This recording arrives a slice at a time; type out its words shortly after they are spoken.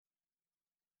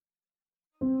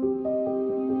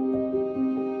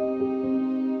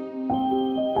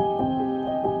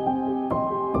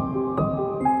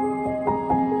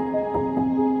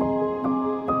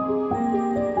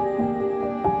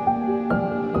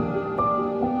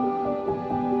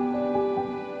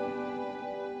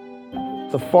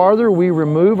The farther we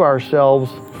remove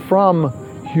ourselves from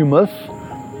humus,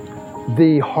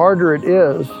 the harder it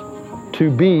is to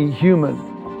be human.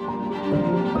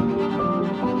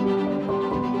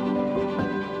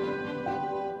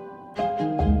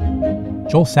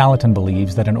 Joel Salatin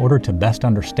believes that in order to best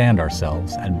understand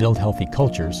ourselves and build healthy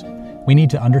cultures, we need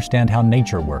to understand how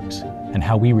nature works and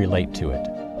how we relate to it.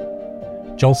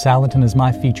 Joel Salatin is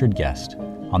my featured guest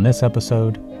on this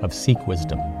episode of Seek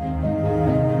Wisdom.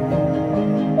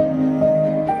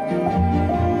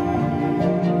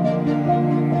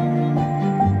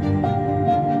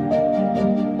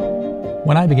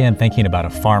 When I began thinking about a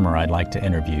farmer I'd like to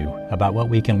interview, about what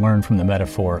we can learn from the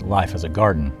metaphor life as a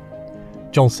garden,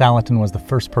 Joel Salatin was the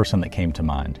first person that came to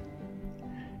mind.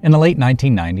 In the late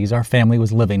 1990s, our family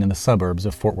was living in the suburbs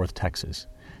of Fort Worth, Texas,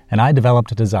 and I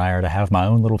developed a desire to have my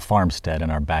own little farmstead in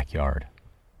our backyard.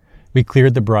 We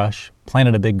cleared the brush,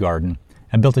 planted a big garden,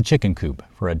 and built a chicken coop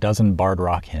for a dozen barred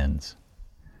rock hens.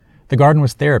 The garden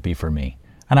was therapy for me,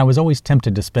 and I was always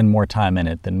tempted to spend more time in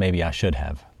it than maybe I should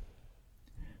have.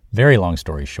 Very long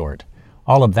story short,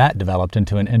 all of that developed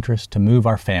into an interest to move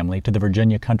our family to the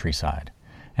Virginia countryside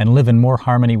and live in more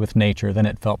harmony with nature than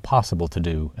it felt possible to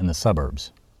do in the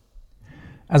suburbs.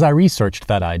 As I researched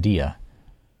that idea,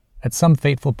 at some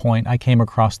fateful point I came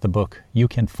across the book You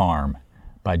Can Farm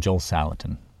by Joel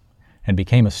Salatin and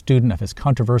became a student of his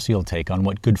controversial take on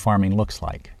what good farming looks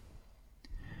like.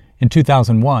 In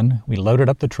 2001, we loaded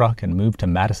up the truck and moved to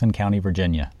Madison County,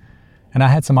 Virginia, and I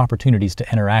had some opportunities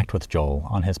to interact with Joel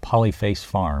on his Polyface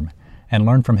farm and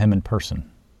learn from him in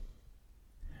person.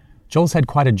 Joel's had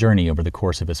quite a journey over the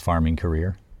course of his farming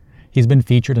career. He's been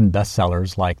featured in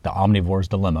bestsellers like The Omnivore's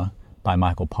Dilemma by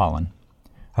Michael Pollan,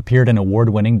 appeared in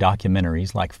award-winning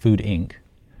documentaries like Food Inc.,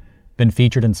 been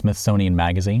featured in Smithsonian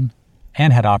Magazine,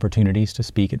 and had opportunities to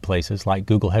speak at places like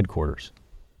Google headquarters.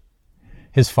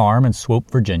 His farm in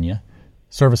Swope, Virginia,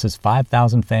 services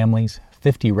 5,000 families,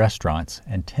 50 restaurants,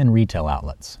 and 10 retail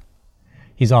outlets.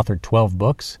 He's authored 12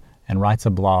 books and writes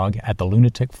a blog at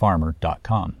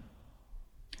thelunaticfarmer.com.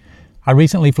 I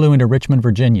recently flew into Richmond,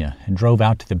 Virginia, and drove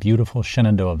out to the beautiful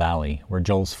Shenandoah Valley, where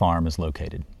Joel's farm is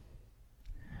located.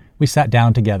 We sat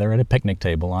down together at a picnic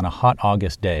table on a hot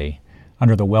August day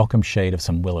under the welcome shade of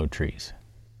some willow trees.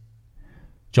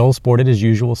 Joel sported his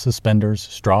usual suspenders,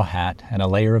 straw hat, and a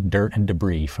layer of dirt and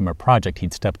debris from a project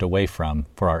he'd stepped away from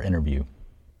for our interview.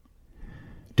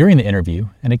 During the interview,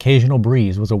 an occasional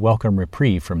breeze was a welcome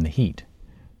reprieve from the heat,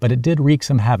 but it did wreak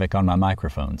some havoc on my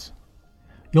microphones.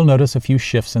 You'll notice a few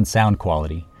shifts in sound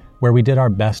quality, where we did our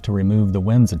best to remove the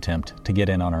wind's attempt to get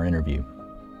in on our interview.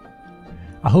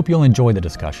 I hope you'll enjoy the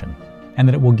discussion, and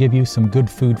that it will give you some good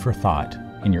food for thought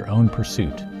in your own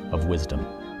pursuit of wisdom.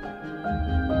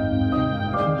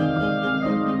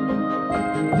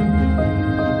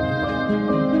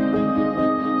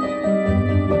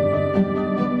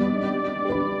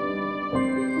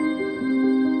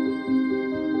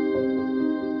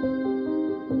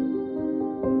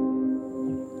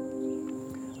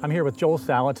 I'm here with Joel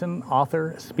Salatin,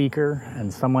 author, speaker,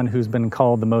 and someone who's been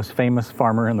called the most famous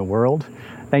farmer in the world.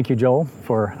 Thank you, Joel,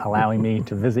 for allowing me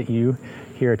to visit you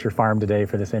here at your farm today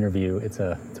for this interview. It's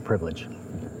a privilege.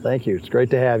 Thank you. It's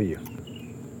great to have you.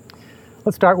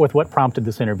 Let's start with what prompted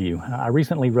this interview. I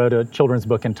recently wrote a children's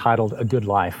book entitled A Good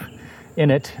Life. In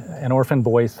it, an orphan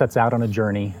boy sets out on a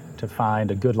journey to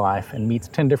find a good life and meets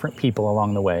 10 different people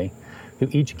along the way who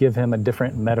each give him a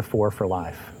different metaphor for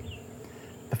life.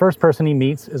 The first person he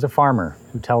meets is a farmer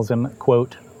who tells him,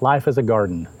 quote, "Life is a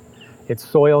garden. Its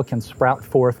soil can sprout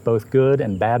forth both good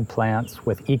and bad plants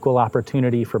with equal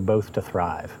opportunity for both to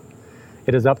thrive.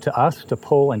 It is up to us to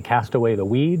pull and cast away the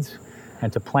weeds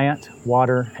and to plant,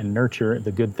 water, and nurture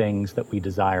the good things that we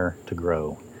desire to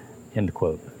grow." End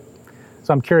quote.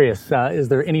 So I'm curious, is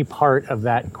there any part of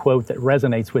that quote that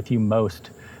resonates with you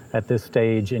most at this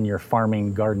stage in your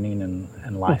farming, gardening,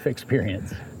 and life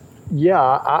experience? Yeah,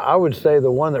 I would say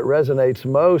the one that resonates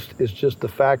most is just the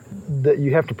fact that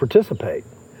you have to participate.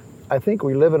 I think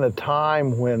we live in a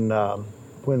time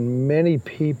when many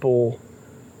people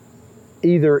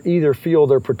either feel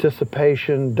their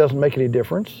participation doesn't make any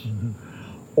difference, mm-hmm.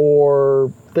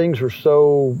 or things are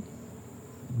so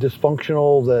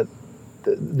dysfunctional that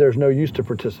there's no use to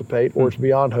participate, or it's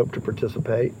beyond hope to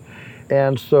participate.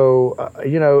 And so,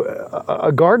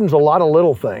 a garden's a lot of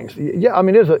little things. Yeah, I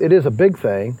mean, it is a big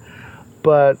thing,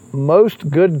 but most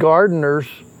good gardeners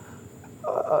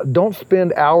don't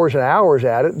spend hours and hours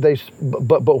at it.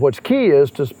 But what's key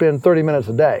is to spend 30 minutes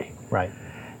a day. Right.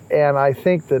 And I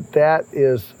think that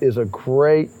is a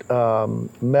great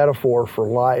metaphor for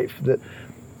life. That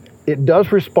It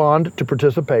does respond to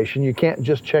participation. You can't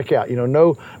just check out.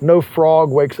 No frog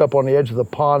wakes up on the edge of the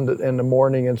pond in the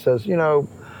morning and says,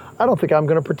 I don't think I'm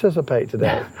going to participate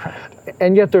today. Right.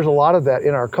 And yet there's a lot of that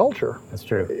in our culture. That's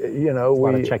true. A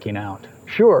lot of checking out.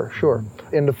 Sure.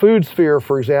 In the food sphere,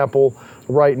 for example,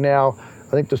 right now,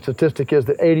 I think the statistic is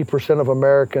that 80% of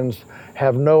Americans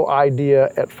have no idea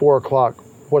at 4 o'clock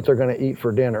what they're going to eat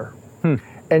for dinner.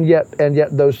 And yet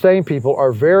those same people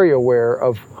are very aware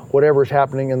of whatever's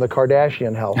happening in the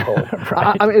Kardashian household.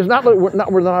 Right. I mean, it's not that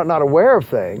we're not aware of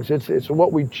things. It's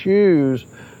what we choose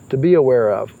to be aware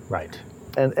of. Right.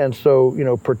 And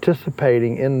so,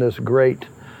 participating in this great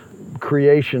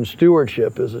creation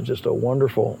stewardship is just a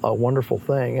wonderful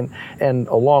thing. And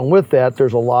along with that,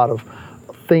 there's a lot of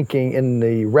thinking in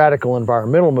the radical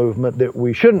environmental movement that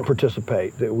we shouldn't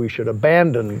participate, that we should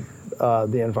abandon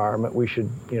the environment, we should,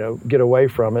 get away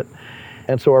from it.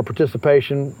 And so our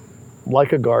participation,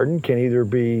 like a garden, can either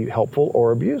be helpful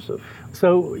or abusive.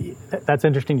 So that's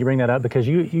interesting you bring that up, because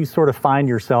you sort of find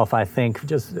yourself, I think,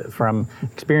 just from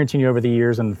experiencing you over the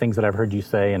years and the things that I've heard you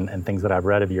say and things that I've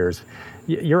read of yours,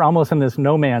 you're almost in this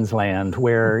no man's land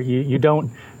where you don't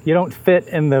fit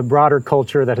in the broader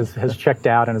culture that has checked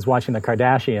out and is watching the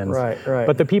Kardashians. Right.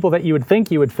 But the people that you would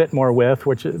think you would fit more with,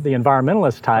 which the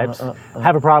environmentalist types,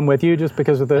 have a problem with you just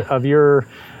because of your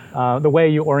the way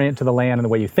you orient to the land and the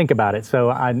way you think about it. So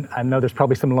I know there's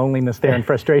probably some loneliness there and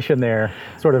frustration there,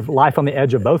 sort of life on the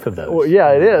edge of both of those. Well,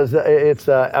 yeah, it is.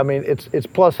 It's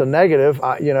plus and negative.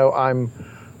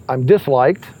 I'm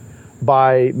disliked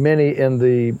by many in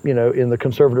the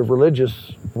conservative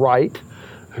religious right,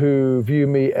 who view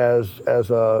me as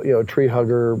a tree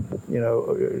hugger.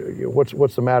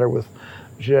 What's the matter with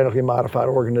genetically modified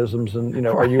organisms, and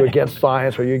are you against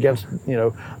science? Are you against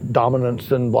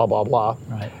dominance and blah blah blah?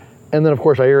 Right. And then of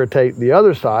course I irritate the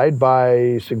other side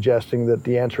by suggesting that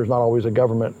the answer is not always a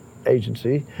government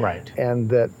agency, right? And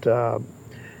that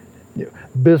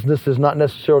business is not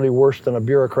necessarily worse than a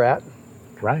bureaucrat.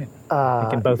 Right. They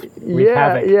can both wreak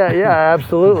havoc. Yeah,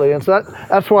 absolutely. And so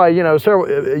that's why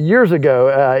several years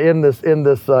ago in this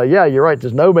you're right,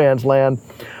 this no man's land,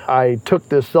 I took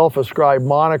this self-ascribed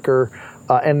moniker,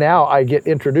 and now I get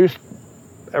introduced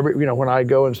when I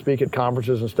go and speak at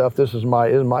conferences and stuff. This is my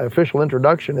official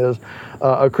introduction is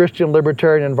a Christian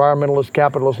libertarian environmentalist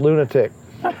capitalist lunatic.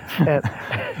 And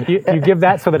you give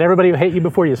that so that everybody will hate you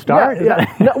before you start. Yeah.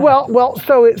 No,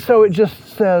 so it just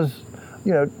says,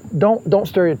 don't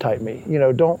stereotype me.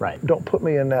 Don't put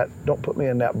me in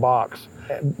that box,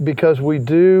 because we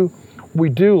do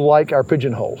like our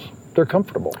pigeonholes. They're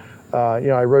comfortable.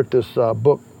 I wrote this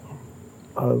book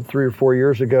 3 or 4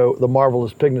 years ago, The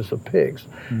Marvelous Pigness of Pigs,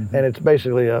 and it's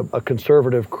basically a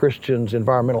conservative Christian's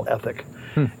environmental ethic.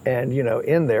 And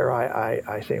in there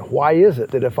I say, why is it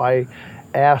that if I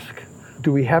ask,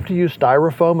 do we have to use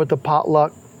styrofoam at the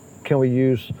potluck? Can we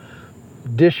use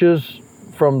dishes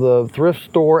from the thrift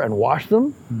store and wash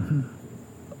them?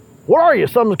 What are you,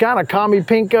 some kind of commie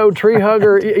pinko tree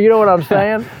hugger? You know what I'm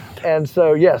saying? And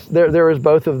so yes, there is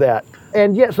both of that.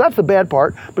 And yes, that's the bad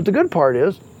part. But the good part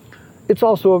is, it's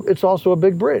also a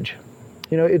big bridge.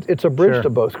 It's a bridge to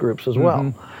both groups as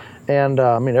well. And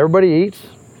everybody eats,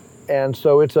 and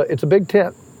so it's a big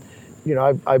tent.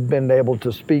 I've been able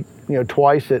to speak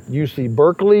twice at UC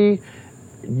Berkeley,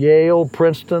 Yale,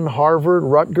 Princeton, Harvard,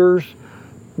 Rutgers.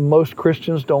 Most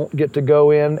Christians don't get to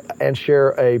go in and share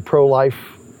a pro-life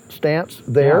stance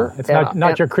there. Yeah, it's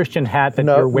not your Christian hat that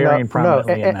you're wearing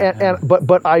prominently.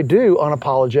 But I do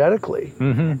unapologetically.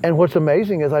 And what's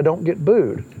amazing is I don't get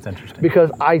booed. It's interesting. Because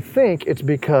I think it's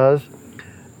because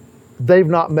they've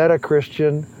not met a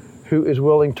Christian who is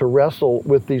willing to wrestle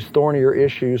with these thornier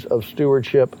issues of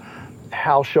stewardship.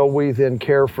 How shall we then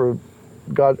care for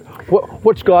God?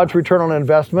 What's God's return on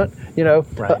investment?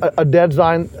 Right. A dead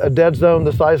zone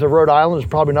the size of Rhode Island is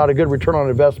probably not a good return on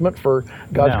investment for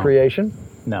God's creation.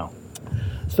 No.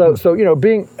 So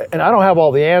being, and I don't have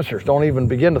all the answers. Don't even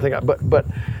begin to think. But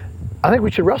I think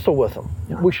we should wrestle with them.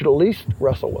 Yeah. We should at least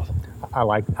wrestle with them. I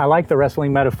like the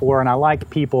wrestling metaphor, and I like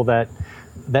people that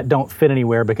don't fit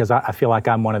anywhere, because I feel like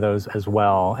I'm one of those as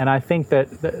well. And I think that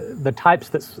the types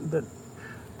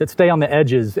that stay on the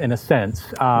edges, in a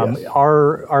sense,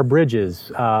 are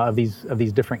bridges of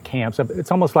these different camps.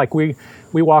 It's almost like we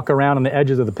walk around on the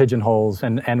edges of the pigeonholes,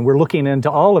 and we're looking into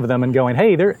all of them and going,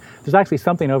 hey, there's actually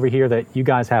something over here that you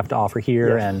guys have to offer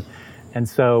here. Yes. And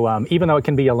so even though it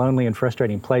can be a lonely and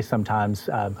frustrating place sometimes,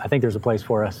 I think there's a place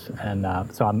for us. And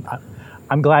so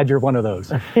I'm glad you're one of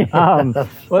those.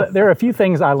 Well, there are a few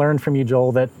things I learned from you,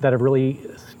 Joel, that have really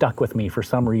stuck with me for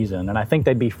some reason, and I think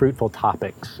they'd be fruitful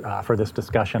topics for this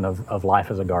discussion of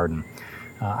life as a garden.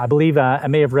 I believe I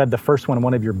may have read the first one in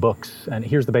one of your books, and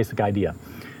here's the basic idea.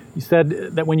 You said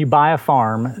that when you buy a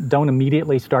farm, don't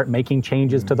immediately start making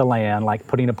changes to the land, like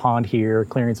putting a pond here,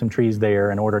 clearing some trees there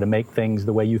in order to make things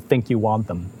the way you think you want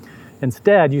them.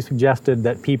 Instead, you suggested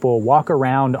that people walk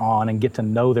around on and get to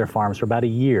know their farms for about a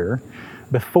year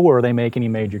before they make any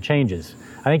major changes.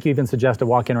 I think you even suggested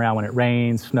walking around when it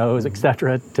rains, snows,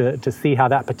 etc., to see how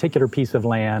that particular piece of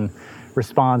land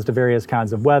responds to various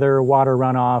kinds of weather, water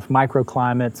runoff,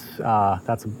 microclimates.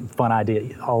 That's a fun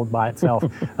idea all by itself,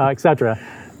 etc.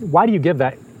 Why do you give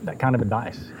that kind of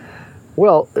advice?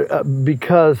 Well,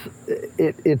 because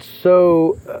it's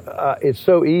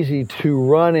so easy to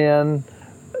run in,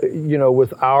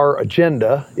 with our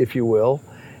agenda, if you will.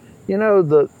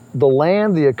 The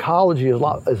land, the ecology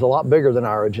is a lot bigger than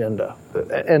our agenda,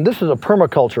 and this is a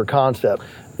permaculture concept.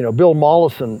 Bill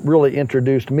Mollison really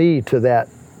introduced me to that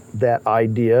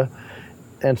idea,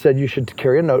 and said you should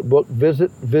carry a notebook,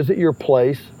 visit your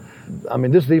place. I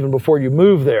mean, this is even before you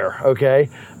move there. Okay,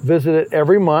 visit it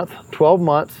every month, 12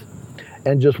 months,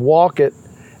 and just walk it.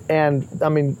 And I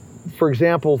mean, for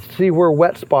example, see where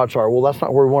wet spots are. Well, that's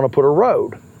not where we want to put a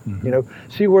road.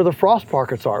 See where the frost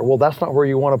pockets are. Well, that's not where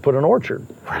you want to put an orchard.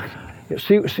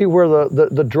 See where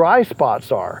the dry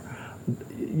spots are.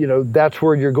 That's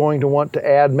where you're going to want to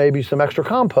add maybe some extra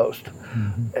compost.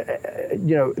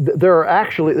 There are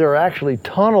actually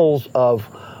tunnels of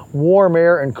warm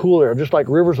air and cool air, just like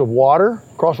rivers of water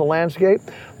across a landscape.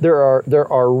 There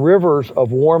are rivers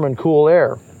of warm and cool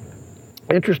air.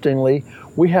 Interestingly,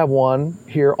 we have one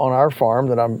here on our farm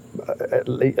that I'm,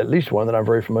 at least one that I'm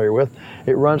very familiar with.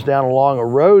 It runs down along a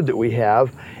road that we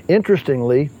have.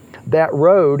 Interestingly, that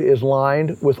road is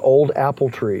lined with old apple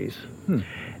trees.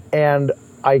 And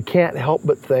I can't help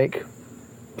but think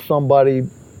somebody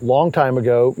long time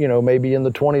ago, maybe in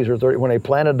the 20s or 30s, when they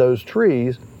planted those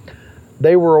trees,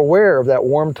 they were aware of that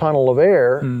warm tunnel of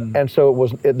air, and so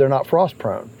they're not frost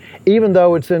prone. Even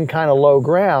though it's in kind of low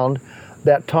ground,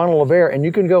 that tunnel of air, and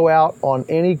you can go out on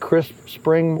any crisp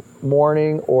spring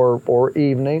morning or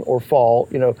evening or fall,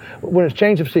 when it's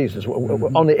change of seasons.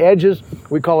 On the edges,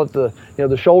 we call it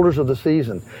the shoulders of the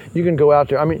season. You can go out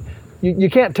there. I mean,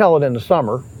 you can't tell it in the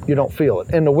summer. You don't feel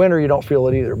it. In the winter, you don't feel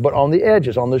it either. But on the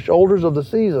edges, on the shoulders of the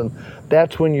season,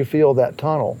 that's when you feel that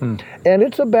tunnel. And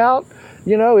it's about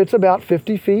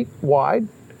 50 feet wide.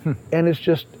 And it's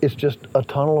just a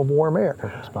tunnel of warm air.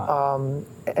 Perfect spot.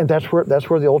 And that's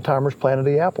where the old timers planted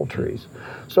the apple trees.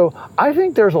 So I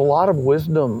think there's a lot of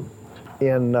wisdom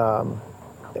in.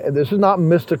 This is not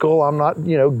mystical. I'm not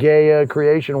Gaia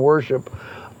creation worship,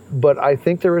 but I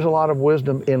think there is a lot of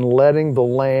wisdom in letting the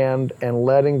land and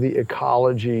letting the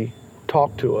ecology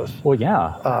talk to us. Well,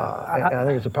 yeah. I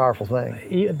think it's a powerful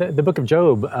thing. The book of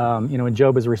Job, when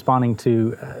Job is responding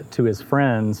to his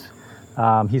friends.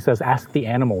 He says, ask the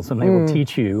animals and they will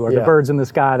teach you, or the birds in the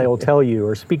sky, they will tell you,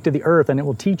 or speak to the earth and it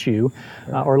will teach you,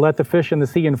 or let the fish in the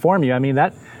sea inform you. I mean,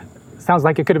 that sounds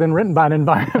like it could have been written by an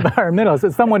environmentalist.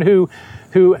 It's someone who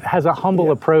has a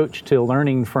humble approach to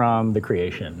learning from the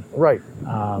creation. Right.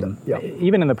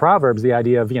 Even in the Proverbs, the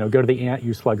idea of, go to the ant,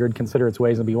 you sluggard, consider its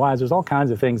ways and be wise. There's all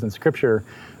kinds of things in Scripture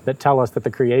that tell us that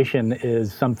the creation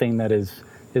is something that is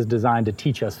designed to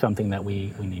teach us something that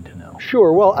we need to know.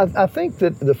 Sure. Well, I think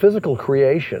that the physical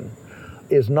creation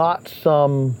is not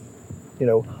some,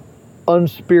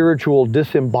 unspiritual,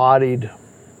 disembodied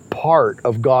part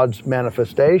of God's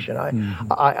manifestation.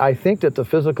 I think that the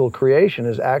physical creation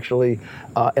is actually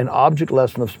an object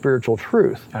lesson of spiritual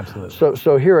truth. Absolutely.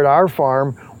 So here at our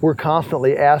farm, we're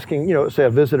constantly asking, say a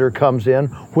visitor comes in,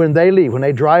 when they leave, when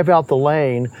they drive out the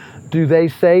lane, do they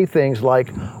say things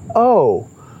like, oh,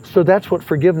 so that's what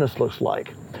forgiveness looks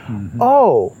like.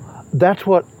 Oh, that's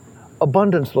what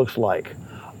abundance looks like.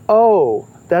 Oh,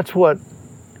 that's what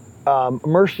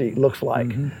mercy looks like.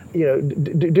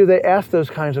 Do they ask those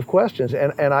kinds of questions?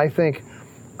 And I think,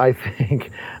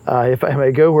 if I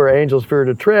may go where angels fear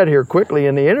to tread here quickly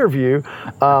in the interview,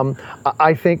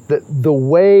 I think that the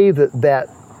way that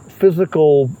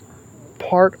physical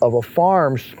part of a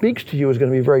farm speaks to you is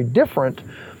going to be very different.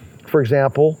 For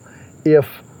example, if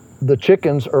the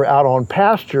chickens are out on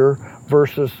pasture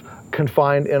versus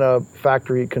confined in a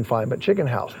factory confinement chicken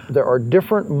house. There are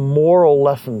different moral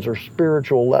lessons or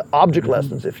spiritual object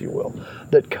lessons, if you will,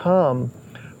 that come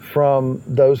from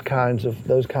those kinds of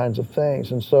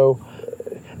things. And so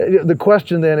the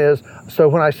question then is, so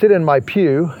when I sit in my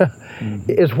pew,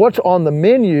 is what's on the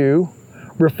menu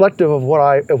reflective of what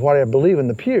I believe in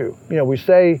the pew? We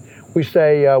say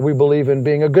we believe in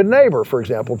being a good neighbor, for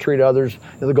example, treat others,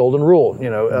 the golden rule,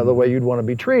 the way you'd want to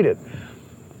be treated.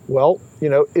 Well,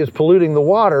 is polluting the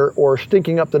water or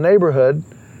stinking up the neighborhood,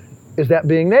 is that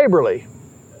being neighborly?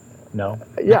 No.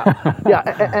 Yeah.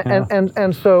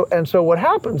 And so what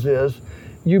happens is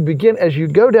you begin, as you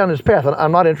go down this path, and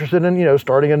I'm not interested in,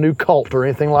 starting a new cult or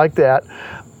anything like that,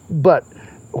 but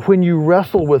when you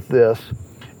wrestle with this,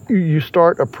 you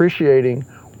start appreciating,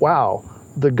 wow,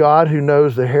 the God who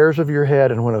knows the hairs of your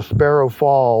head, and when a sparrow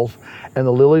falls and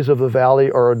the lilies of the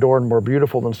valley are adorned more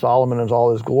beautiful than Solomon in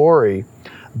all his glory,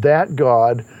 that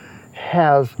God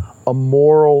has a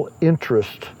moral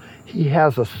interest. He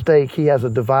has a stake, he has a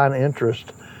divine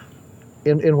interest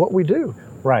in what we do.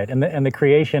 Right, and the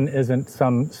creation isn't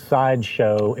some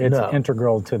sideshow. It's No.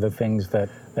 integral to the things that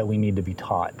we need to be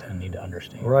taught and need to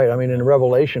understand. Right. I mean, in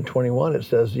Revelation 21, it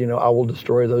says, I will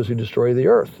destroy those who destroy the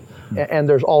earth. And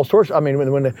there's all sorts. I mean,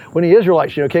 when the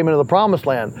Israelites, came into the Promised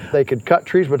Land, they could cut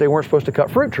trees, but they weren't supposed to cut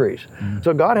fruit trees.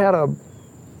 So God had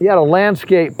a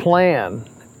landscape plan,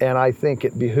 and I think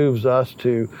it behooves us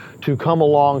to come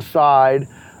alongside,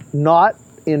 not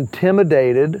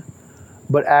intimidated,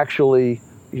 but actually.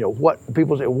 What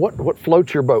people say, what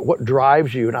floats your boat? What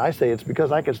drives you? And I say it's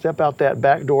because I can step out that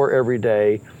back door every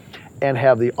day and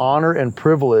have the honor and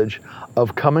privilege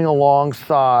of coming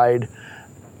alongside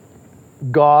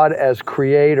God as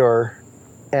creator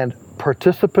and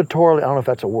participatorily, I don't know if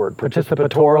that's a word,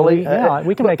 Participatorily? Yeah,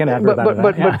 we can make an adverb out of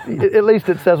that. But at least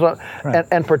it says, right.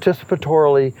 and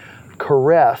participatorily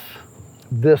caress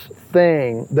this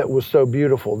thing that was so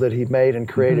beautiful that he made and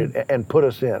created and put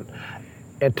us in.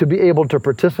 And to be able to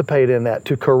participate in that,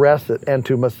 to caress it and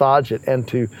to massage it and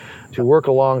to work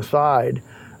alongside,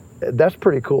 that's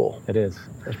pretty cool. It is.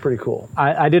 That's pretty cool.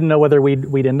 I didn't know whether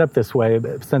we'd end up this way,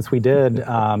 but since we did,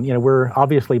 we're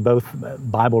obviously both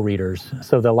Bible readers,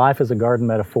 so the life as a garden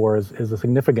metaphor is a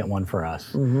significant one for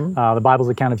us. The Bible's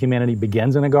account of humanity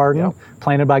begins in a garden,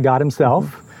 planted by God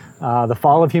himself. The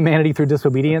fall of humanity through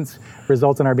disobedience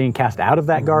results in our being cast out of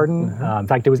that garden. In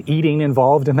fact, there was eating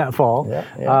involved in that fall.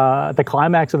 At the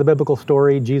climax of the biblical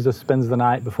story, Jesus spends the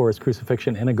night before his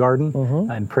crucifixion in a garden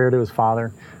in prayer to his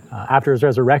Father. After his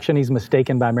resurrection, he's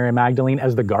mistaken by Mary Magdalene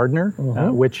as the gardener,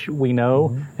 which we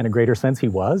know in a greater sense he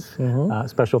was.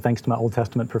 Special thanks to my Old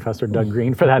Testament professor, Doug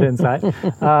Green, for that insight.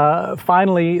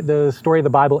 Finally, the story of the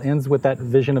Bible ends with that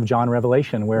vision of John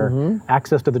Revelation, where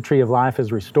access to the tree of life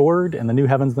is restored and the new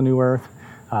heavens, the new earth.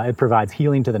 It provides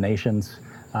healing to the nations.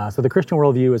 So the Christian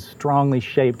worldview is strongly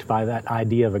shaped by that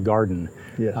idea of a garden.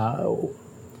 Yes.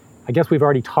 I guess we've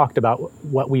already talked about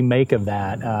what we make of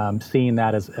that, seeing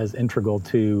that as integral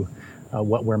to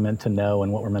what we're meant to know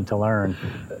and what we're meant to learn.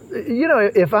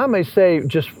 If I may say,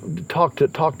 just talk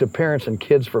to parents and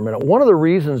kids for a minute. One of the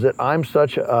reasons that I'm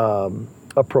such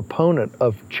a proponent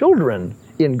of children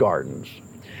in gardens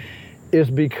is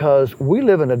because we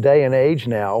live in a day and age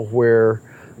now where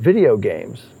video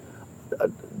games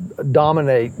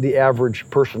dominate the average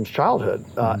person's childhood.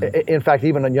 In fact,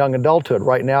 even in young adulthood.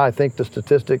 Right now, I think the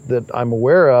statistic that I'm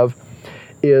aware of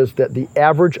is that the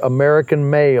average American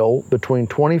male between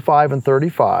 25 and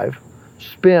 35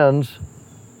 spends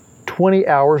 20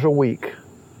 hours a week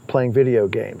playing video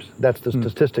games. That's the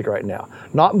statistic right now.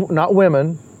 Not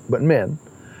women, but men.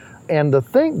 And the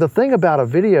thing about a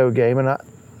video game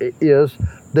is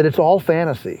that it's all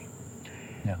fantasy.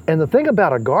 Yeah. And the thing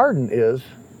about a garden is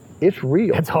it's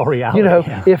real. It's all reality.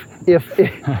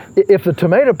 If the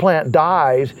tomato plant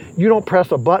dies, you don't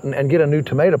press a button and get a new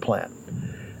tomato plant.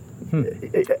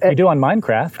 You do on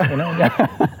Minecraft,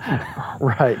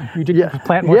 Right. You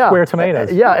plant more square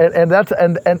tomatoes.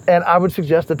 And I would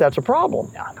suggest that that's a problem.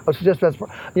 Yeah. I would suggest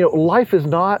life is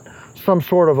not some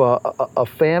sort of a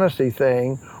fantasy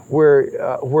thing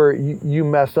where you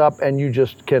mess up and you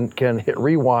just can hit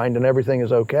rewind and everything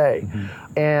is okay.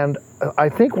 And I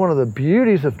think one of the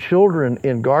beauties of children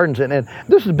in gardens, and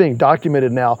this is being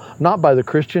documented now, not by the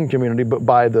Christian community, but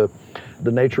by the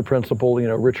nature principle,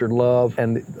 Richard Love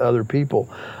and the other people.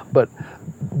 But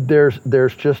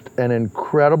there's just an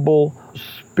incredible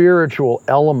spiritual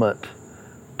element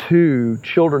to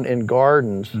children in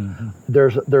gardens.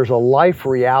 There's a life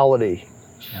reality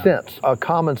sense, a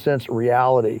common sense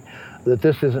reality that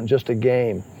this isn't just a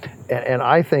game. And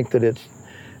I think that it's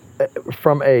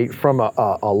from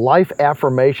a life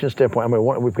affirmation standpoint. I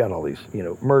mean, we've got all these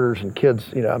murders and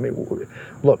kids.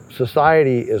 Look,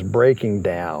 society is breaking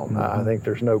down. I think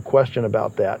there's no question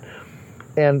about that.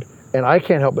 And I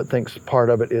can't help but think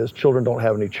part of it is children don't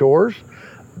have any chores.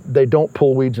 They don't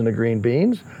pull weeds into green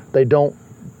beans. They don't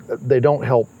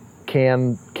help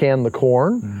can the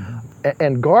corn.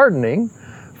 And gardening,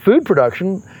 food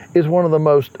production, is one of the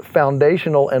most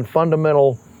foundational and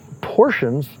fundamental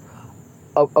portions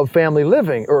of family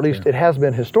living, or at least it has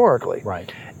been historically.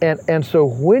 Right. And so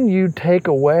when you take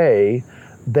away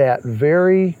that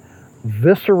very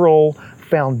visceral,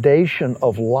 foundation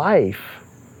of life,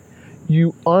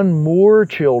 you unmoor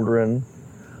children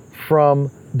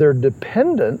from their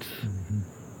dependence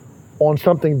on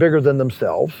something bigger than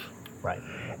themselves. Right.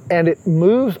 And it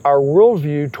moves our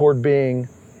worldview toward being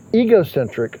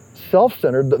egocentric,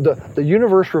 self-centered. The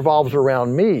universe revolves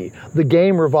around me. The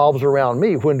game revolves around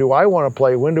me. When do I want to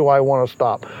play? When do I want to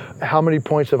stop? How many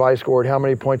points have I scored? How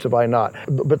many points have I not?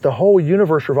 But the whole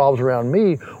universe revolves around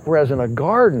me, whereas in a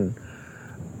garden,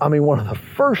 I mean, one of the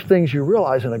first things you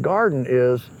realize in a garden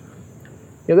is,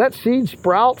 that seed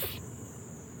sprouts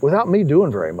without me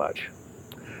doing very much.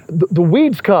 The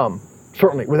weeds come,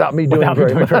 certainly, without me doing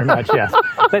very much. Yes.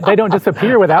 They don't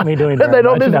disappear without me doing very much. They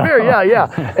don't disappear, no. Yeah.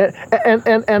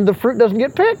 And the fruit doesn't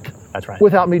get picked. That's right.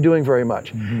 Without me doing very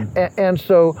much. And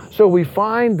so we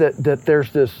find that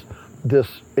there's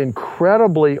this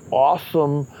incredibly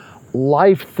awesome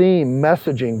life theme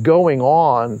messaging going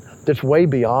on that's way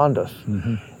beyond us.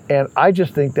 And I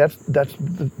just think that's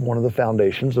one of the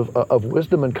foundations of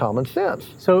wisdom and common sense.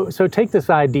 So take this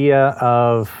idea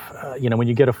of, when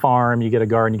you get a farm, you get a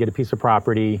garden, you get a piece of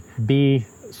property, be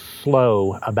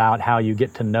slow about how you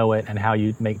get to know it and how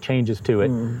you make changes to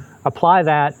it. Apply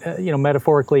that,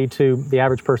 metaphorically to the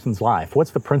average person's life.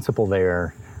 What's the principle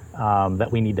there that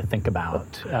we need to think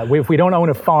about? If we don't own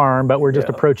a farm, but we're just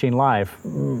approaching life,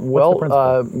 what's the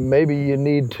principle? Maybe you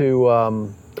need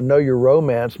to know your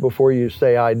romance before you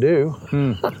say I do.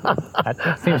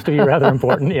 That seems to be rather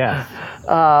important, yeah.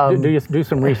 Do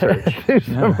some research. Do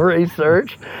some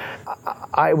research.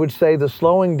 I would say the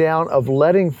slowing down of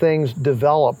letting things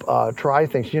develop, try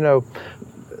things.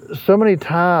 So many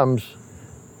times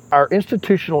our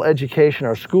institutional education,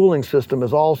 our schooling system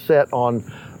is all set on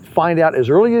find out as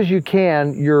early as you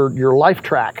can your life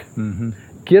track.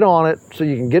 Get on it so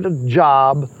you can get a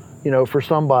job, for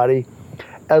somebody,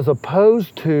 as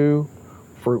opposed to,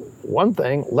 for one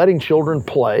thing, letting children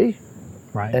play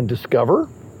and discover.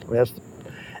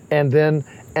 And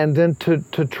then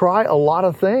to try a lot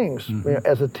of things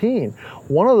as a teen.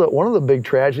 One of the big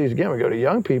tragedies, again, we go to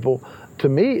young people, to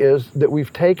me, is that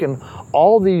we've taken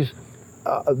all these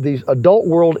adult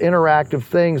world interactive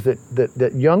things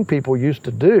that young people used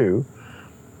to do,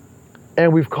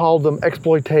 and we've called them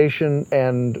exploitation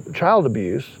and child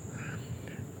abuse.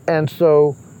 And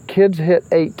so kids hit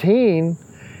 18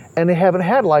 and they haven't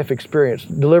had life experience,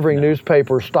 delivering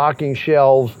newspapers, stocking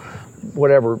shelves,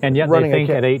 whatever. And yet they think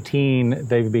at 18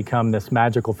 they've become this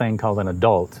magical thing called an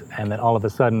adult, and that all of a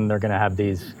sudden they're going to have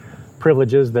these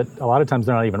privileges that a lot of times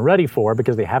they're not even ready for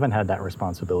because they haven't had that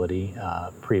responsibility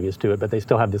previous to it, but they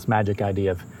still have this magic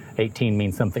idea of 18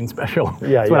 means something special.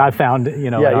 That's what I found,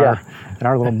 in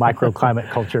our little microclimate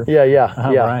culture.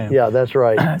 Yeah, that's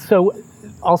right. So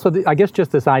also, I guess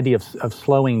just this idea of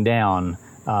slowing down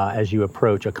as you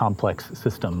approach a complex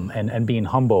system and being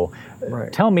humble.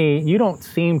 Right. Tell me, you don't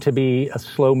seem to be a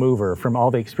slow mover from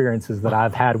all the experiences that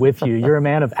I've had with you. You're a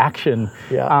man of action.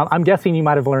 I'm guessing you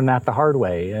might have learned that the hard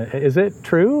way. Is it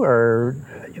true? Or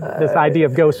this idea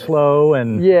of go slow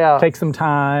and take some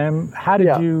time? How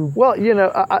did you? Well,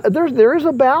 there is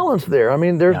a balance there. I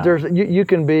mean, you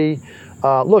can be,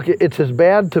 look, it's as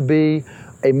bad to be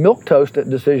a milquetoast at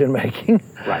decision making,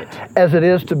 as it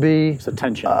is to be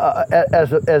attention,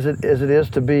 as it is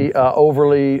to be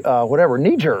overly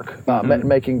knee jerk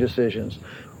making decisions.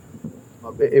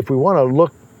 If we want to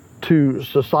look to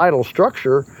societal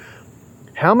structure,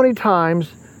 how many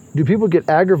times do people get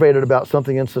aggravated about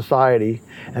something in society,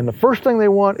 and the first thing they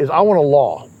want is, I want a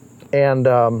law, and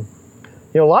a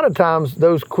lot of times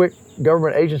those quick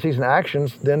government agencies and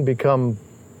actions then become,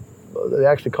 they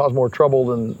actually cause more trouble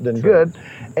than good.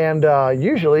 And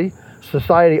usually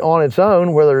society on its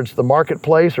own, whether it's the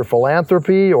marketplace or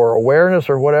philanthropy or awareness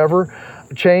or whatever,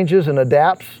 changes and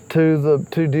adapts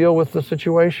to deal with the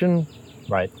situation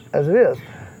as it is.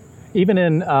 Even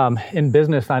in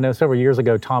business, I know several years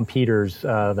ago, Tom Peters,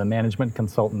 the management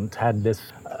consultant, had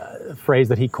this phrase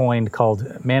that he coined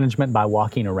called management by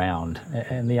walking around.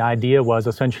 And the idea was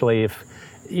essentially,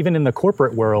 even in the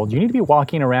corporate world, you need to be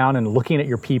walking around and looking at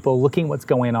your people, looking at what's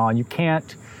going on. You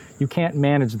can't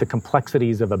manage the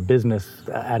complexities of a business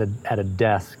at a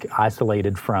desk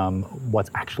isolated from what's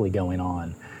actually going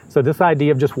on. So this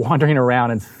idea of just wandering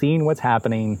around and seeing what's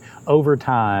happening over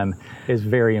time is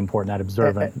very important, that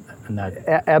observant.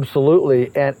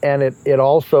 Absolutely, and it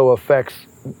also affects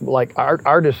like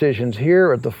our decisions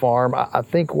here at the farm. I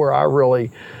think where I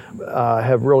really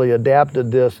have really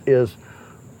adapted this is,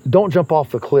 don't jump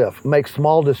off the cliff. Make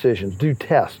small decisions. Do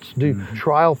tests. Do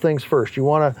trial things first. You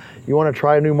want to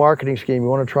try a new marketing scheme. You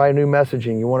want to try a new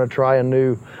messaging. You want to try a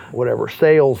new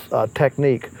sales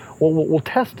technique. Well, we'll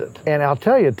test it. And I'll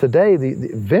tell you, today, the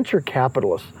venture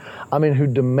capitalists, who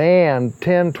demand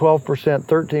 10, 12%,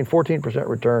 13, 14%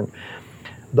 return,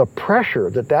 the pressure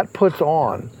that puts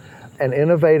on an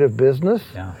innovative business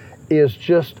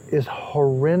is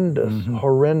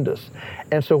horrendous.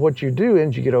 And so what you do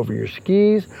is you get over your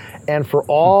skis, and for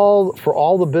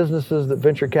all the businesses that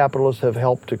venture capitalists have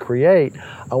helped to create,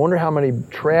 I wonder how many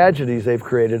tragedies they've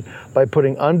created by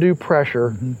putting undue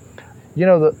pressure.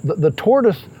 The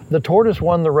tortoise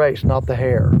won the race, not the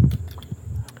hare.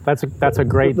 That's a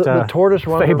great the tortoise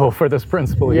won fable for this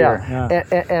principle here.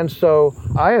 Yeah. And so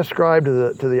I ascribe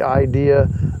to the idea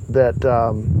that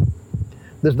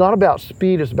it's not about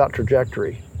speed, it's about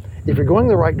trajectory. If you're going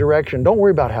the right direction, don't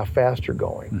worry about how fast you're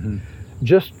going.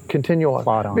 Just continue on.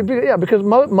 Spot on. Yeah, because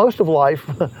most of life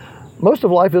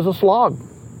is a slog.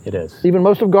 It is. Even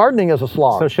most of gardening is a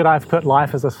slog. So should I have put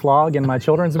life as a slog in my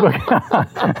children's book?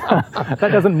 That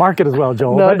doesn't market as well,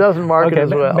 Joel. No, it doesn't market as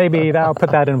well. Maybe I'll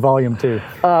put that in volume 2.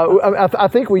 I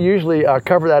think we usually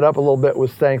cover that up a little bit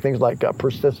with saying things like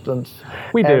persistence.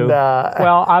 We do.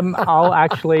 Well, I'm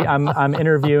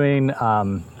interviewing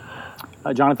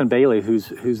Jonathan Bailey, who's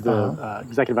the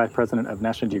executive vice president of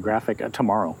National Geographic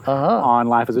tomorrow on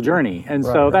Life as a Journey, and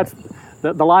so that's.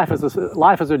 The life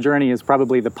as a journey is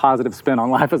probably the positive spin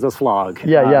on life as a slog.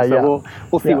 So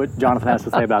we'll see what Jonathan has to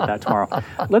say about that tomorrow.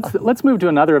 Let's move to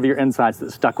another of your insights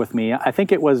that stuck with me. I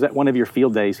think it was at one of your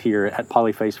field days here at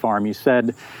Polyface Farm. You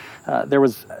said there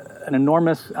was an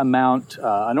enormous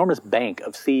bank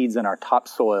of seeds in our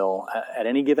topsoil at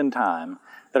any given time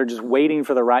that are just waiting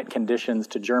for the right conditions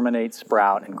to germinate,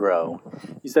 sprout, and grow.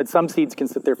 You said some seeds can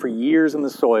sit there for years in the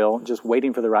soil, just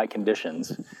waiting for the right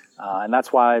conditions. And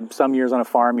that's why some years on a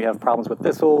farm you have problems with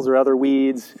thistles or other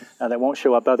weeds that won't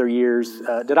show up other years.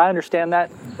 Did I understand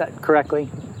that correctly?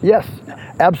 Yes,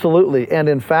 absolutely. And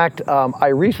in fact, I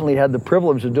recently had the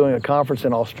privilege of doing a conference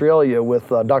in Australia with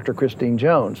Dr. Christine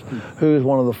Jones, who's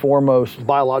one of the foremost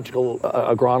biological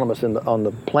agronomists on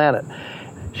the planet.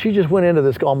 She just went into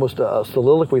this almost a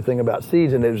soliloquy thing about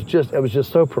seeds, and it was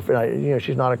just so profound.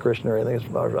 She's not a Christian or anything, as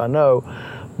far as I know,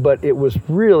 but it was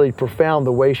really profound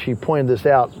the way she pointed this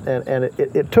out, and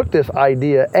it took this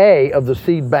idea of the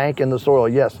seed bank in the soil.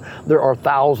 Yes, there are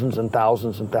thousands and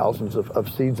thousands and thousands of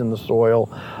seeds in the soil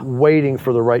waiting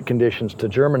for the right conditions to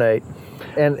germinate.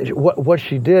 And what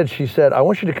she did, she said, I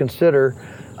want you to consider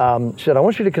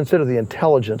the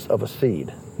intelligence of a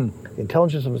seed. The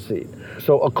intelligence of a seed.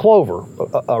 So a clover,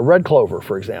 a red clover,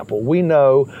 for example,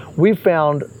 we've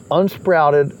found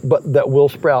unsprouted, but that will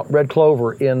sprout red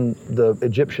clover in the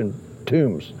Egyptian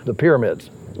tombs, the pyramids,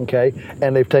 okay?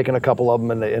 And they've taken a couple of them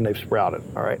and they've sprouted,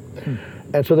 all right?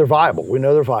 And so they're viable. We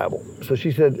know they're viable. So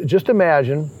she said, just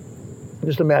imagine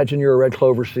you're a red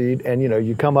clover seed, and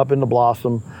you come up in the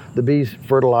blossom, the bees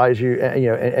fertilize you,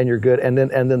 and you're good, and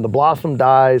then the blossom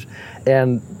dies,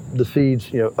 and the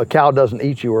seeds, a cow doesn't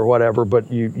eat you or whatever, but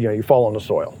you fall in the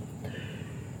soil.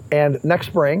 And next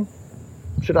spring,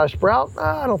 should I sprout?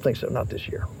 I don't think so, not this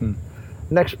year.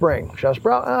 Next spring, should I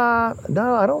sprout?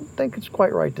 No, I don't think it's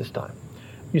quite right this time.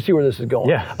 You see where this is going?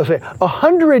 Yeah. I'll say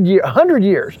 100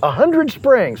 years, 100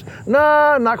 springs.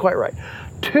 No, not quite right.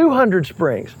 200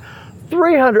 springs.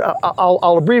 300.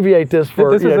 I'll abbreviate this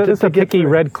for this is a picky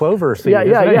red clover seed.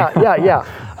 Yeah.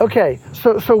 Okay,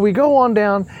 so we go on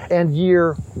down, and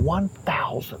year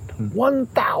 1,000.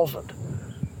 1,000.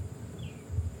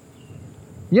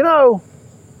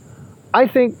 I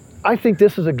think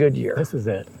this is a good year. This is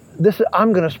it.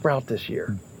 I'm going to sprout this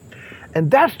year, and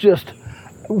that's just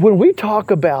when we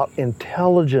talk about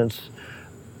intelligence.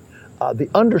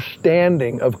 The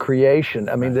understanding of creation,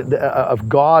 of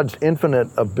God's infinite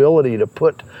ability to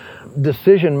put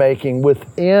decision making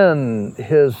within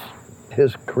His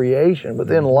creation,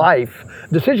 within life,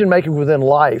 decision making within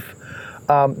life.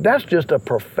 That's just a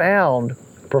profound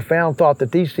thought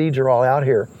that these seeds are all out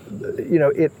here.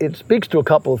 It speaks to a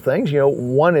couple of things.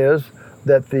 One is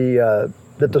that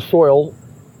the soil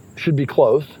should be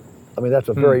closed. That's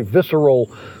a very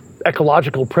visceral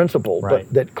ecological principle, right.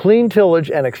 But that clean tillage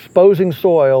and exposing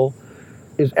soil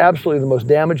is absolutely the most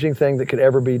damaging thing that could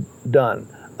ever be done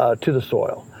to the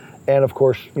soil. And of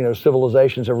course,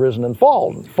 civilizations have risen and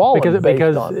fallen.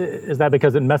 Is that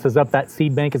because it messes up that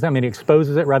seed bank? It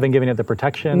exposes it rather than giving it the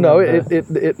protection? No,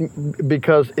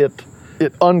 because it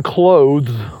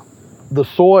unclothes the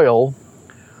soil.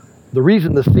 The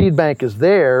reason the seed bank is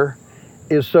there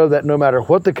is so that no matter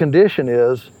what the condition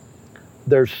is,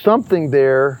 there's something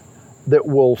there that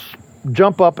will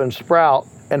jump up and sprout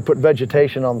and put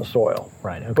vegetation on the soil.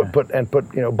 Right. Okay. Put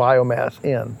biomass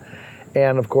in,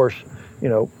 and of course,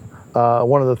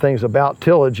 one of the things about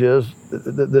tillage is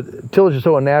that tillage is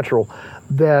so unnatural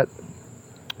that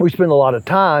we spend a lot of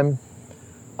time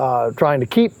trying to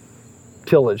keep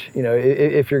tillage.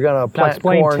 If you're going to plant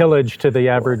explain corn, tillage to the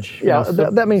average.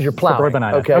 That means you're plowing.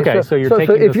 Suburbanite. Okay, so you're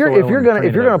taking if the you're soil if you're and going to turning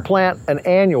if you're it going to over. plant an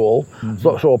annual,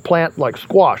 so a plant like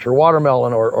squash or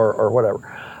watermelon or whatever,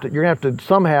 you're going to have to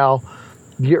somehow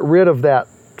get rid of that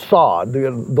sod, the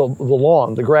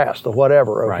lawn, the grass, the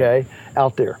whatever. Okay,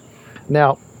 out there.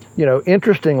 Now,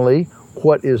 interestingly,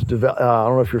 what is I don't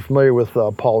know if you're familiar with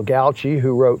Paul Gauci,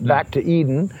 who wrote Back to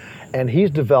Eden, and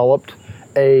he's developed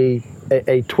a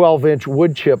 12-inch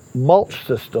wood chip mulch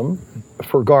system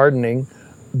for gardening,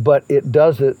 but it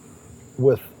does it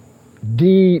with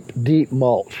deep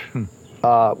mulch,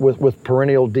 with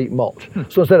perennial deep mulch.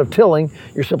 So instead of tilling,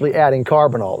 you're simply adding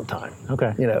carbon all the time.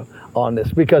 Okay. On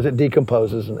this because it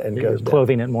decomposes and You're goes down.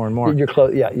 clothing it more and more.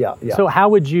 Yeah. So how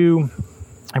would you,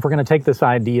 if we're going to take this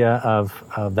idea of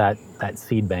that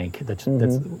seed bank that's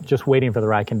just waiting for the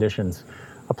right conditions,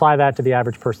 apply that to the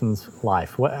average person's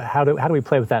life? How do we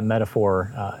play with that metaphor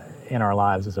in our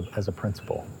lives as a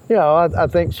principle? I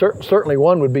think certainly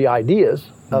one would be ideas.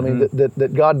 I mean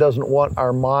that God doesn't want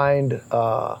our mind,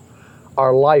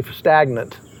 our life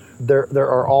stagnant. There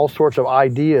are all sorts of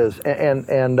ideas,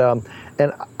 and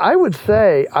I would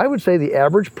say the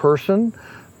average person.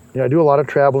 I do a lot of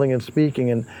traveling and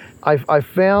speaking, and I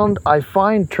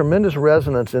find tremendous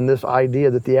resonance in this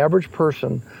idea that the average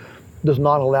person does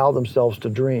not allow themselves to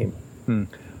dream.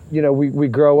 We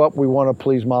grow up, we want to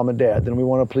please mom and dad, then we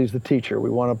want to please the teacher, we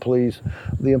want to please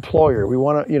the employer, we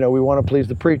want to please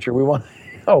the preacher, we want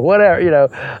whatever,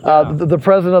 the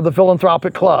president of the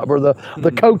philanthropic club or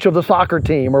the coach of the soccer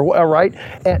team or right,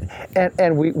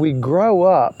 and we grow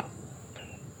up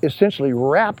essentially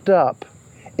wrapped up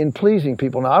in pleasing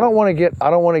people. Now I don't want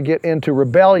to get into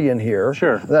rebellion here.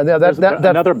 Sure. There's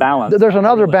another balance. There's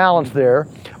another balance there,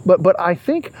 but I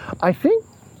think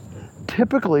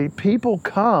typically people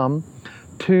come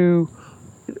to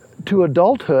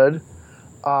adulthood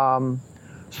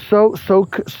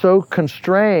so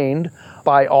constrained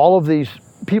by all of these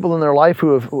people in their life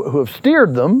who have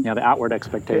steered them. The outward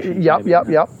expectations. Yep.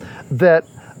 That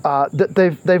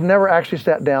they've never actually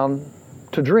sat down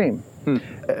to dream.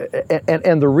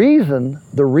 And the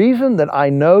reason that I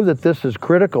know that this is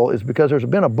critical is because there's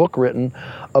been a book written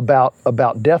about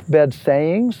deathbed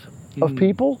sayings of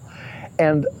people,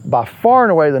 and by far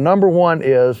and away the number one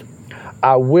is,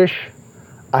 I wish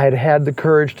I had the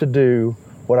courage to do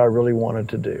what I really wanted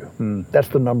to do. That's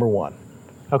the number one.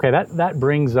 Okay, that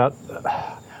brings up,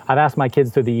 I've asked my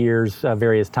kids through the years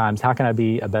various times, how can I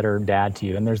be a better dad to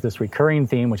you? And there's this recurring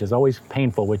theme, which is always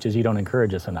painful, which is you don't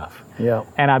encourage us enough. Yeah.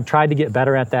 And I've tried to get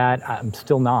better at that. I'm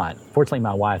still not. Fortunately,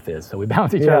 my wife is, so we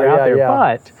balance each other out there.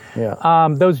 Yeah.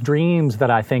 But those dreams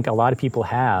that I think a lot of people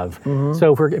have,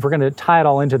 so if we're going to tie it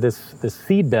all into this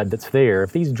seed bed that's there,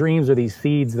 if these dreams are these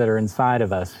seeds that are inside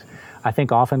of us, I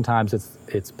think oftentimes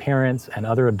it's parents and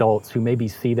other adults who maybe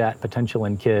see that potential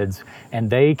in kids, and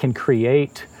they can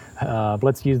create,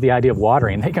 let's use the idea of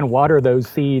watering. They can water those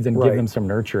seeds and give them some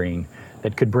nurturing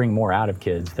that could bring more out of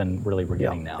kids than really we're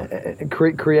getting now.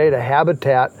 Create a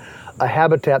habitat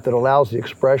that allows the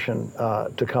expression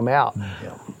to come out.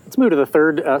 Let's move to the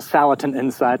third Salatin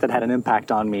insight that had an impact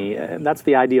on me, and that's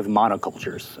the idea of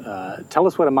monocultures. Tell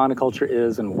us what a monoculture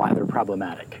is and why they're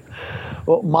problematic.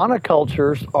 Well,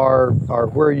 monocultures are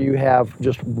where you have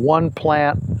just one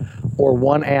plant or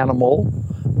one animal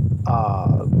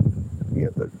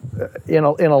in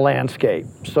a landscape.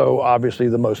 So obviously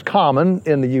the most common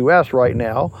in the U.S. right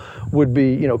now would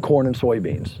be corn and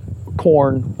soybeans,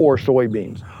 corn or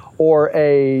soybeans, or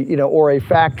a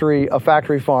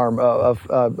factory farm,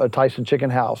 a Tyson chicken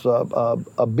house,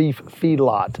 a beef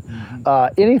feedlot,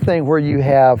 anything where you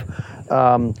have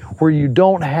where you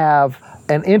don't have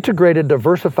an integrated,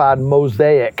 diversified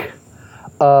mosaic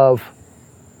of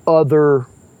other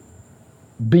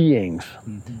beings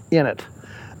in it.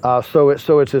 So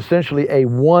it's essentially a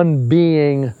one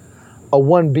being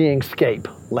landscape,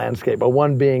 a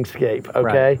one being scape.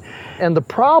 Okay, right. And the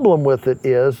problem with it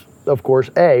is, of course,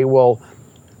 there's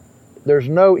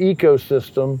no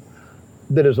ecosystem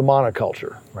that is a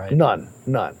monoculture. Right. None.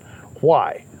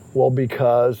 Why? Well,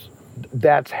 because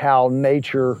that's how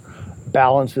nature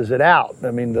balances it out.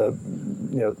 I mean,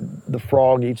 the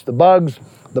frog eats the bugs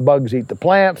eat the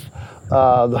plants,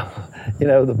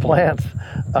 the plants,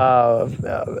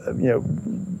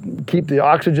 keep the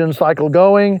oxygen cycle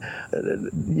going.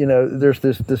 There's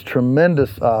this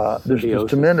tremendous,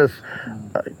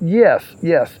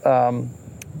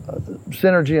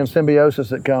 synergy and symbiosis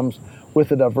that comes with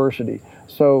the diversity.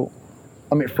 So,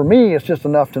 I mean, for me, it's just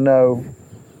enough to know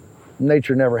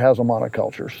nature never has a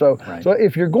monoculture. So, Right. so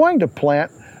if you're going to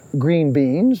plant green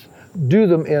beans, do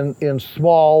them in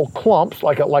small clumps,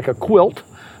 like a quilt.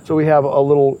 So we have a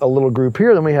little group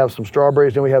here, then we have some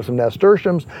strawberries, then we have some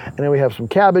nasturtiums, and then we have some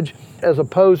cabbage, as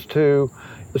opposed to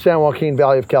the San Joaquin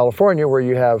Valley of California, where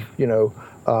you have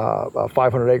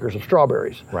 500 acres of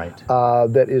strawberries, Right.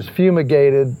 that is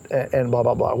fumigated and blah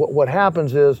blah blah. What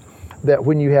happens is that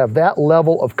when you have that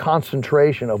level of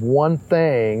concentration of one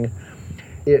thing,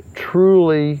 it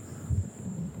truly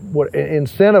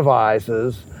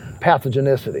incentivizes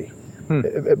pathogenicity.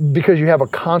 Because you have a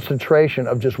concentration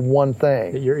of just one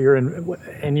thing. You're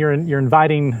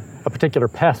inviting a particular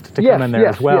pest to come in there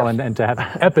as well, and to have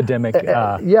epidemic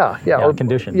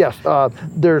conditions. Yes,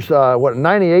 there's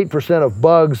 98% of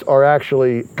bugs are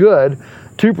actually good,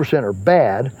 2% are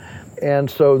bad,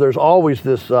 and so there's always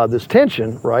this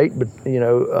tension, right?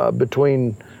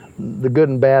 Between the good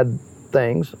and bad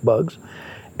things, bugs,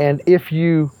 and if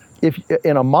in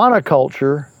a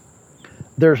monoculture,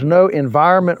 there's no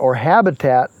environment or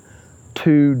habitat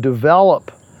to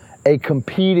develop a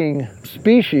competing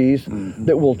species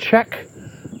that will check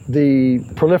the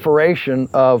proliferation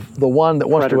of the one that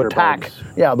wants Predator to attack. bugs.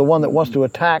 Yeah, the one that wants to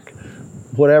attack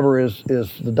whatever is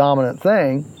the dominant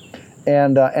thing,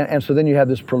 and so then you have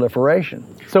this proliferation.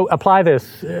 So apply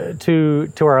this to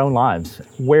our own lives.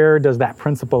 Where does that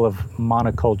principle of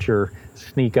monoculture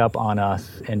sneak up on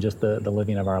us and just the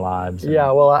living of our lives?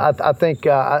 Yeah, well, I think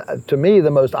to me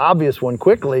the most obvious one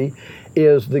quickly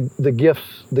is the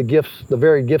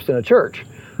very gifts in a church,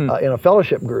 in a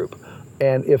fellowship group.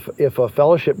 And if a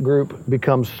fellowship group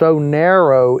becomes so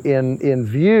narrow in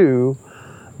view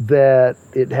that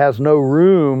it has no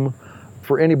room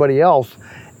for anybody else,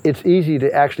 it's easy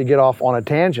to actually get off on a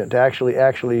tangent, to actually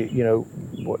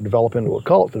develop into a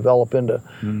cult, develop into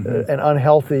an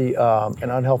unhealthy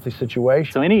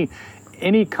situation. So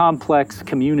any complex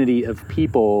community of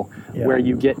people where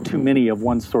you get too many of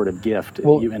one sort of gift,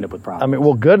 you end up with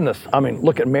problems.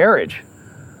 Look at marriage.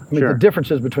 Sure. The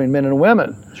differences between men and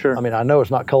women. Sure. I know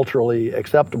it's not culturally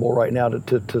acceptable right now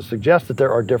to suggest that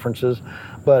there are differences,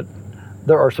 but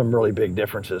there are some really big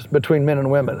differences between men and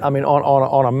women.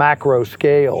 On a macro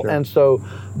scale. Sure. And so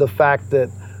the fact that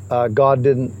God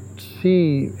didn't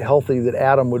see healthy that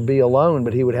Adam would be alone,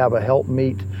 but he would have a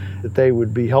helpmeet, that they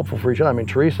would be helpful for each other.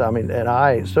 Teresa, and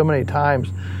I, so many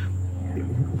times,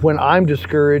 when I'm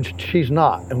discouraged, she's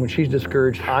not, and when she's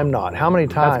discouraged, I'm not. How many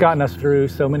times? That's gotten us through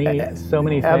so many things.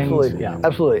 Absolutely,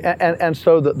 absolutely. And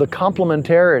so the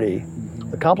complementarity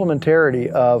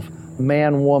of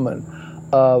man-woman,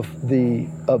 of the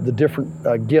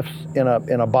different gifts in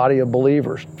a body of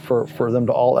believers for them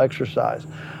to all exercise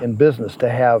in business, to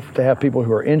have people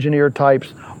who are engineer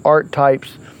types, art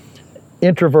types,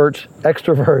 introverts,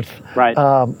 extroverts, right?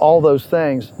 All those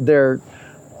things.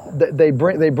 They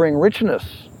bring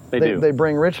richness. They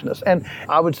bring richness. And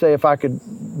I would say, if I could,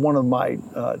 one of my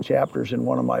chapters in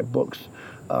one of my books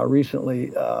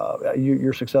recently,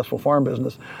 Your Successful Farm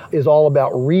Business, is all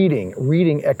about reading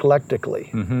eclectically.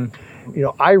 Mm-hmm.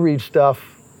 I read stuff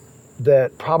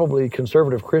that probably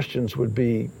conservative Christians would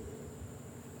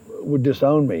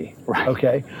disown me. Right.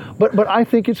 Okay, but I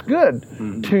think it's good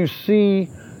to see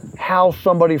how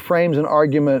somebody frames an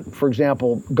argument. For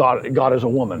example, God is a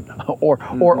woman, or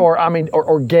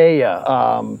Gaia,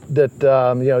 that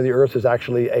the Earth is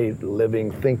actually a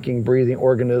living, thinking, breathing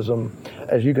organism.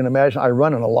 As you can imagine, I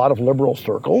run in a lot of liberal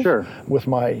circles. Sure. With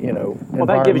my well,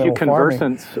 that gives you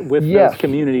conversance with those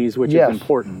communities, which is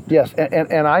important. Yes,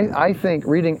 and I think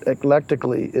reading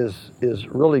eclectically is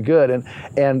really good,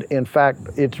 and in fact,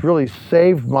 it's really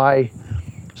saved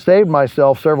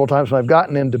myself several times when I've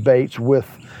gotten in debates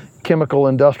with chemical,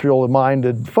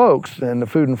 industrial-minded folks in the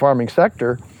food and farming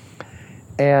sector,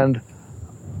 and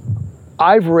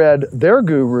I've read their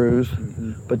gurus,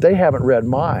 but they haven't read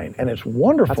mine, and it's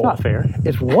wonderful. That's not fair.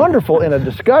 It's wonderful in a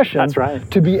discussion. That's right.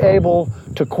 To be able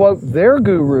to quote their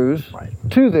gurus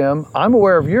to them. I'm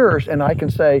aware of yours, and I can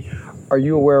say, are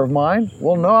you aware of mine?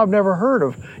 Well, no, I've never heard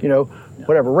of,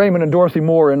 whatever, Raymond and Dorothy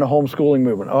Moore in the homeschooling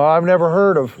movement. Oh, I've never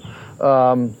heard of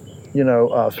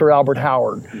Sir Albert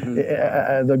Howard,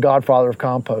 the godfather of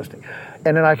composting.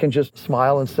 And then I can just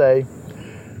smile and say,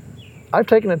 I've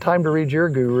taken the time to read your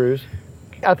gurus.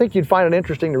 I think you'd find it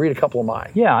interesting to read a couple of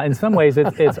mine. Yeah, in some ways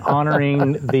it's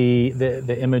honoring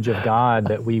the image of God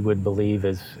that we would believe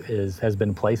has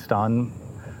been placed on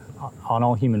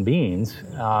all human beings.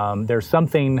 There's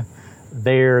something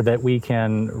there that we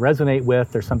can resonate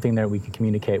with. There's something there we can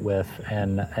communicate with,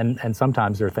 and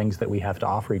sometimes there are things that we have to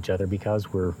offer each other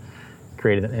because we're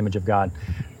created in the image of God.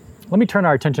 Let me turn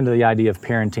our attention to the idea of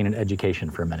parenting and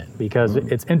education for a minute, because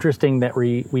it's interesting that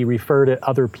we refer to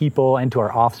other people and to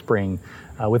our offspring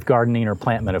with gardening or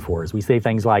plant metaphors. We say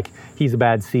things like, he's a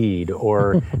bad seed,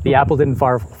 or the apple didn't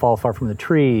fall far from the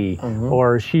tree,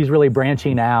 or she's really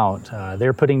branching out,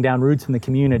 they're putting down roots in the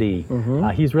community,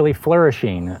 he's really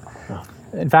flourishing.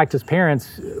 In fact, as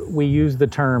parents, we use the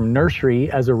term nursery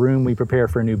as a room we prepare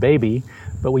for a new baby,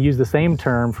 but we use the same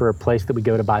term for a place that we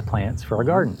go to buy plants for our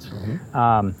gardens.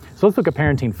 So let's look at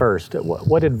parenting first.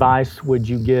 What advice would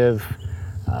you give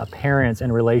parents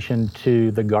in relation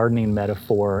to the gardening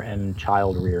metaphor and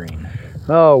child rearing?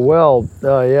 Oh, well,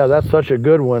 yeah, that's such a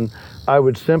good one. I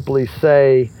would simply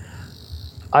say,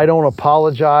 I don't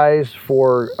apologize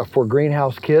for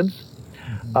greenhouse kids.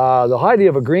 The idea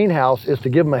of a greenhouse is to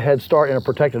give them a head start in a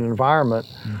protected environment,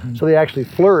 so they actually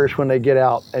flourish when they get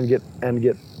out and get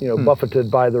buffeted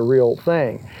by the real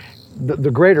thing.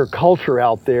 The greater culture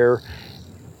out there,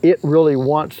 it really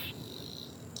wants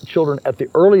children at the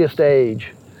earliest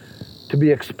age to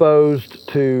be exposed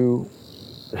to,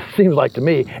 seems like to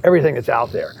me, everything that's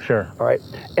out there. Sure. All right.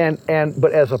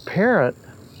 But as a parent,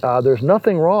 there's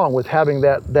nothing wrong with having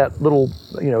that little,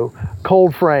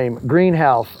 cold frame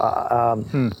greenhouse.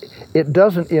 It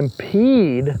doesn't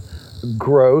impede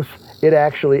growth; it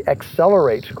actually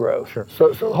accelerates growth. Sure.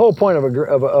 So the whole point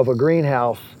of a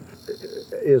greenhouse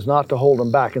is not to hold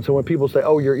them back. And so when people say,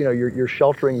 "Oh, you're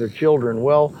sheltering their children,"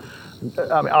 well,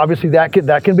 I mean, obviously that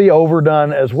can be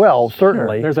overdone as well.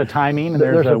 Certainly, sure. There's a timing. And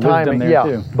there's a wisdom there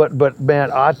too. But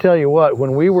man, I tell you what,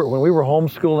 when we were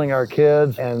homeschooling our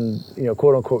kids and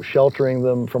quote unquote sheltering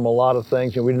them from a lot of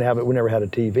things, we never had a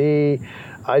TV.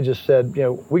 I just said,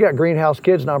 we got greenhouse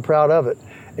kids, and I'm proud of it.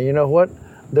 And you know what?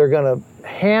 They're going to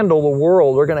handle the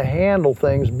world. They're going to handle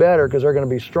things better because they're going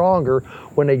to be stronger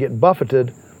when they get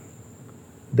buffeted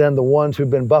than the ones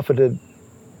who've been buffeted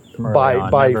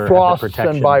by frosts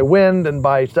and by wind and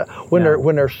by stuff when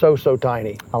they're so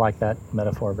tiny. I like that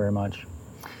metaphor very much.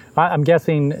 I'm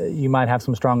guessing you might have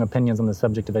some strong opinions on the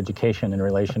subject of education in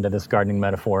relation to this gardening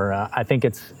metaphor. I think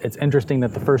it's interesting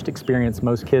that the first experience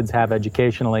most kids have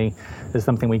educationally is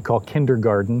something we call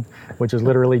kindergarten, which is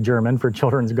literally German for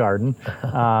children's garden.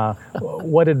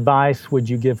 What advice would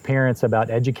you give parents about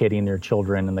educating their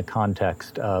children in the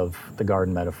context of the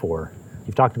garden metaphor?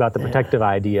 You've talked about the protective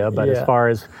idea, but as far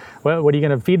as what are you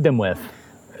going to feed them with,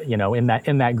 in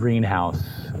that greenhouse?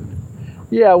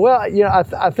 Yeah, well,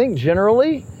 I think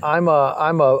generally I'm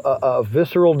a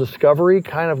visceral discovery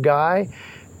kind of guy,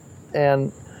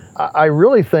 and I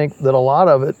really think that a lot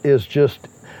of it is just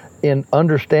in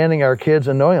understanding our kids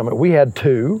and knowing them. We had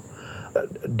two.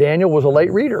 Daniel was a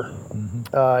late reader.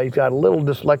 He's got a little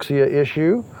dyslexia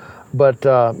issue, but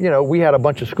we had a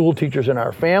bunch of school teachers in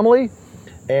our family.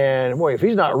 And boy, if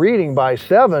he's not reading by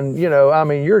 7,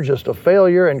 you're just a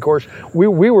failure. And of course, we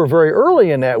were very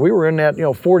early in that. We were in that,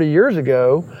 40 years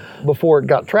ago, before it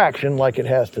got traction like it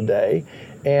has today.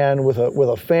 And with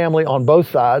a family on both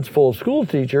sides full of school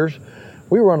teachers,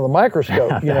 we were under the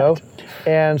microscope,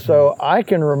 And so I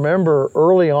can remember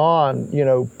early on,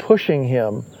 pushing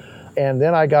him. And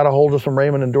then I got a hold of some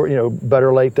Raymond and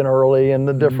better late than early and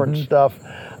the different stuff.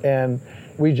 And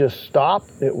we just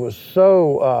stopped. It was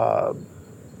so...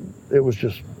 it was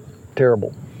just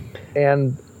terrible.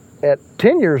 And at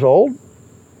 10 years old,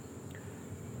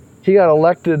 he got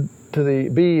elected to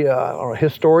be a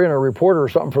historian or reporter or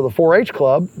something for the 4-H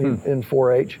club in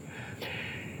 4-H.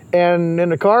 And in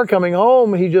the car coming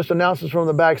home, he just announces from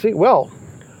the back seat, well,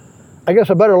 I guess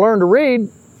I better learn to read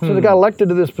since I got elected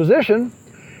to this position.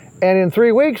 And in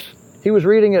 3 weeks, he was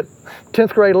reading at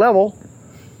 10th grade level,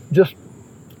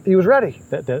 he was ready.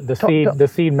 The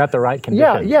seed met the right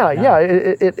conditions. Yeah.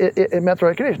 It met the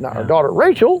right conditions. Now, our daughter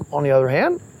Rachel, on the other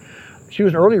hand, she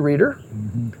was an early reader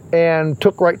and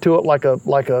took right to it like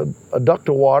a duck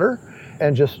to water,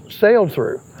 and just sailed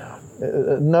through.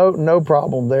 No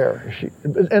problem there.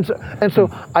 So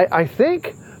I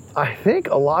think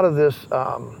a lot of this,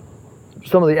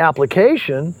 some of the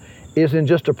application is in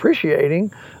just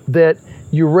appreciating that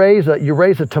you raise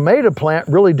a tomato plant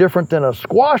really different than a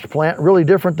squash plant, really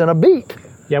different than a beet.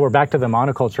 Yeah, we're back to the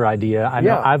monoculture idea. I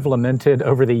know I've lamented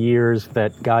over the years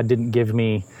that God didn't give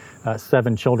me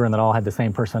 7 children that all had the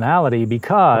same personality,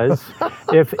 because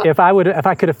if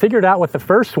I could have figured out what the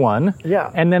first one,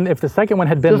 and then if the second one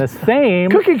had been just the same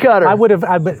cookie cutter, I would have.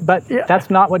 But that's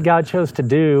not what God chose to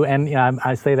do, and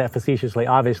I say that facetiously,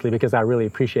 obviously, because I really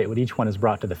appreciate what each one has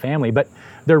brought to the family. But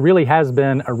there really has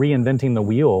been a reinventing the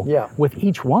wheel with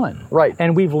each one, right?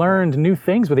 And we've learned new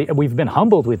things with it. We've been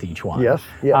humbled with each one,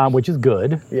 which is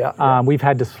good. We've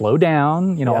had to slow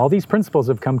down. All these principles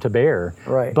have come to bear,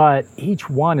 right? But each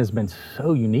one is has been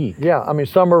so unique. Yeah, I mean,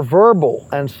 some are verbal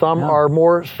and some are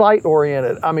more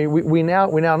sight-oriented. I mean, we now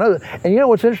know that. And you know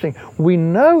what's interesting? We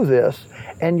know this,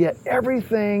 and yet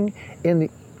everything in the,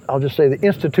 I'll just say, the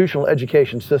institutional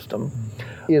education system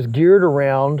is geared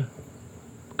around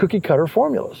cookie-cutter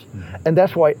formulas. And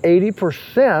that's why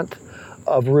 80%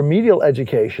 of remedial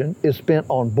education is spent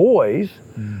on boys,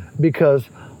 because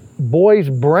boys'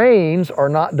 brains are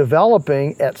not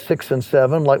developing at 6 and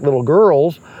 7 like little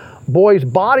girls. Boys'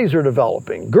 bodies are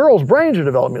developing. Girls' brains are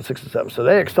developing at 6 and 7. So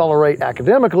they accelerate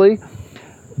academically.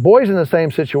 Boys in the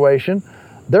same situation,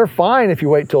 they're fine if you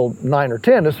wait till 9 or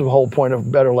 10. This is the whole point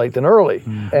of better late than early.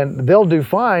 And they'll do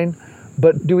fine.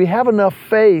 But do we have enough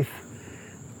faith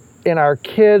in our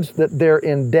kids that they're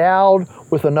endowed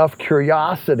with enough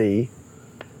curiosity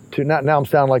to not, now I'm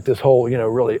sounding like this whole,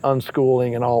 really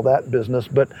unschooling and all that business,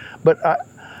 but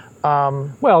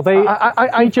well,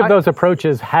 each of those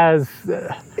approaches has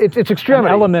it's extremity.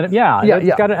 An element,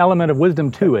 it's got an element of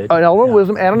wisdom to it. An element of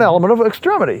wisdom and an element of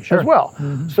extremity as well.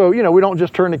 So, we don't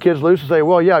just turn the kids loose and say,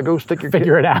 well, go stick your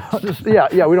figure it out.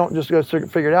 We don't just go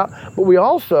figure it out, but we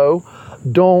also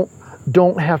don't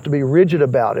have to be rigid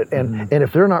about it. And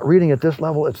if they're not reading at this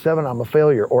level at 7, I'm a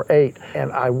failure, or 8.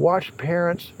 And I watch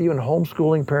parents, even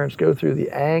homeschooling parents, go through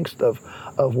the angst of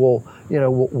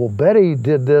well, Betty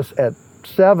did this at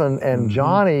 7 and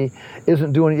Johnny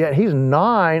isn't doing it yet. He's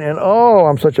 9 and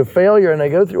I'm such a failure. And they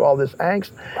go through all this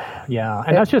angst. Yeah,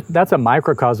 and that's a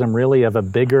microcosm really of a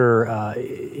bigger,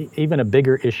 even a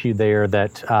bigger issue there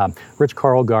that Rich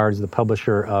Karlgaard, the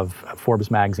publisher of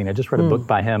Forbes magazine, I just read a book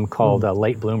by him called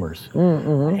Late Bloomers.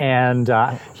 And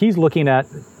he's looking at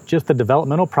just the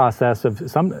developmental process of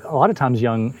a lot of times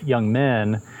young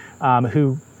men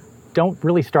who don't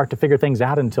really start to figure things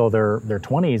out until their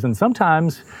 20s. And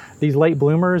sometimes these late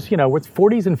bloomers, it's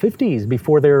 40s and 50s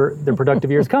before their productive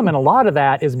years come. And a lot of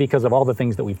that is because of all the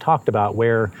things that we've talked about,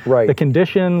 where the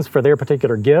conditions for their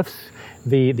particular gifts,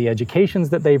 the educations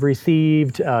that they've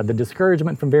received, the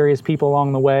discouragement from various people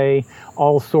along the way,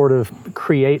 all sort of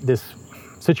create this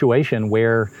situation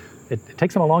where it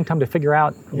takes them a long time to figure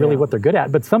out really what they're good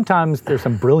at. But sometimes there's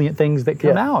some brilliant things that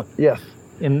come out. Yes.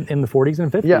 In the 40s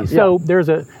and 50s. So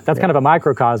that's kind of a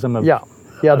microcosm of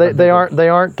they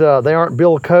aren't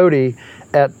Bill Cody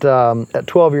at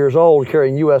 12 years old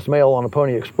carrying U.S. mail on a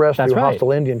Pony Express through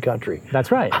hostile Indian country.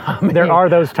 That's right. There are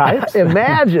those types.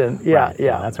 Imagine.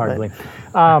 That's hard to believe.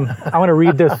 I want to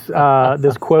read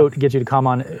this quote, get you to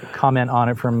comment on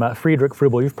it, from Friedrich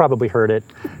Froebel. You've probably heard it.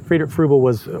 Friedrich Froebel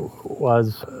was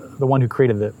the one who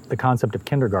created the concept of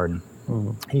kindergarten.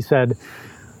 He said,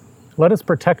 "Let us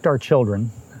protect our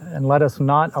children, and let us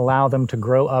not allow them to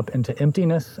grow up into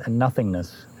emptiness and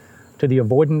nothingness, to the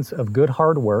avoidance of good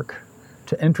hard work,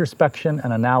 to introspection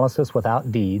and analysis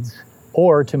without deeds,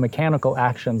 or to mechanical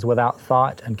actions without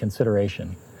thought and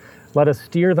consideration. Let us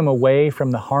steer them away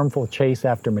from the harmful chase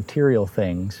after material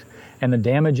things and the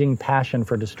damaging passion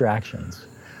for distractions.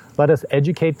 Let us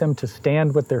educate them to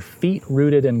stand with their feet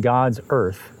rooted in God's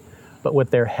earth, but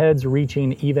with their heads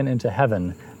reaching even into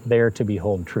heaven, there to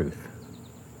behold truth."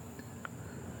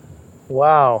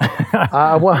 Wow.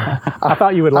 I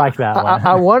thought you would like that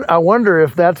one. I wonder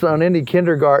if that's on any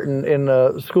kindergarten in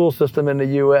the school system in the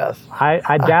U.S.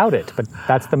 I doubt it, but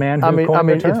that's the man who coined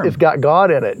the term. It's got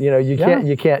God in it.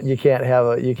 You can't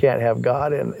have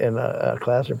God in a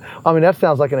classroom. I mean, that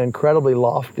sounds like an incredibly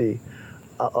lofty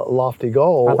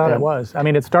goal. I thought it was. I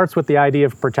mean, it starts with the idea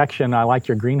of protection. I like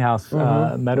your greenhouse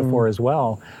metaphor as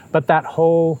well. But that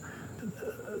whole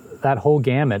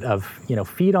gamut of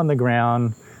feet on the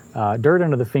ground, dirt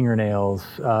under the fingernails,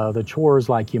 the chores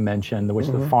like you mentioned, which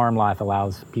the farm life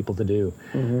allows people to do.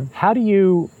 How do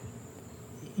you,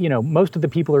 most of the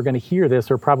people who are going to hear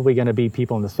this are probably going to be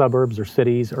people in the suburbs or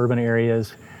cities, urban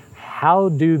areas. How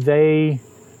do they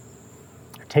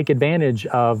take advantage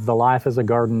of the life as a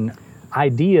garden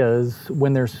ideas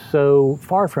when they're so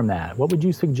far from that? What would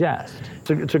you suggest?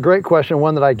 It's a great question,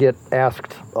 one that I get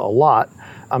asked a lot.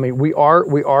 I mean, we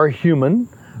are human.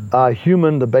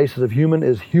 Human, the basis of human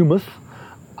is humus.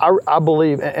 I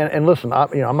believe, and listen,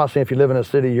 I'm not saying if you live in a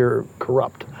city you're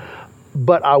corrupt,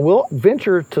 but I will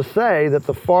venture to say that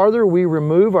the farther we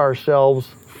remove ourselves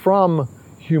from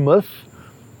humus,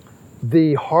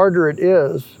 the harder it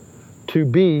is to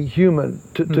be human,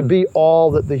 to be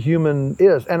all that the human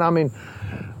is. And I mean,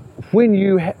 when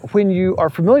you are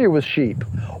familiar with sheep,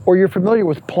 or you're familiar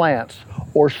with plants,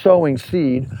 or sowing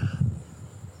seed,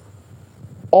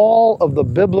 all of the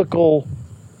biblical,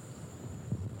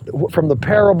 from the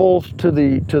parables to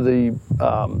the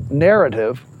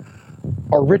narrative,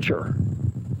 are richer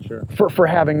for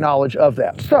having knowledge of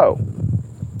that. So,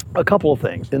 a couple of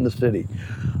things in the city.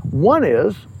 One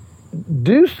is,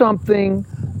 do something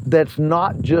that's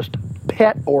not just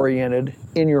pet oriented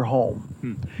in your home.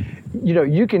 You know,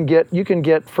 you can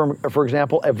get from, for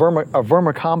example, a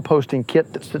vermicomposting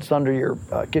kit that sits under your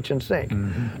kitchen sink.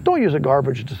 Don't use a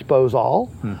garbage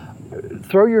disposal.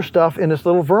 Throw your stuff in this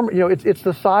little it's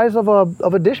the size of a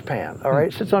dishpan. All right,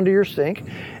 it sits under your sink,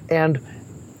 and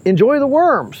enjoy the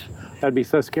worms. That'd be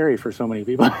so scary for so many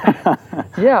people.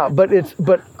 Yeah,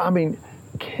 but I mean,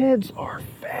 kids are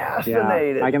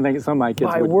fascinated. Yeah, I can think some of my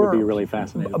kids would be really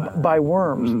fascinated by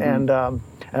worms. And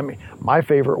I mean, my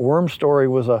favorite worm story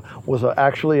was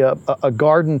actually a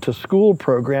garden to school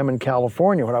program in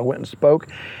California when I went and spoke,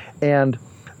 and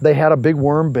they had a big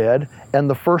worm bed, and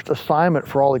the first assignment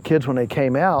for all the kids when they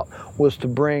came out was to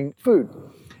bring food.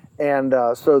 And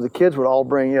so the kids would all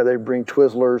bring, they'd bring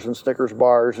Twizzlers and Snickers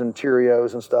bars and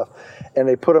Cheerios and stuff, and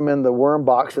they put them in the worm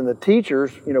box, and the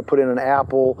teachers, put in an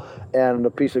apple and a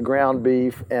piece of ground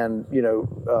beef and,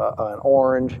 an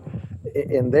orange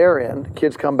in their end.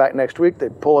 Kids come back next week, they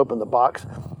pull open the box,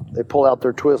 they pull out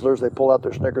their Twizzlers, they pull out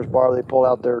their Snickers bar, they pull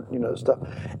out their, stuff.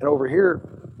 And over here,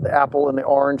 the apple and the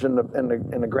orange and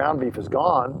the ground beef is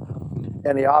gone.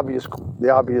 And the obvious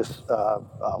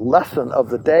lesson of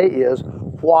the day is,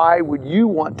 why would you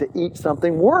want to eat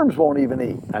something worms won't even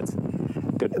eat? That's a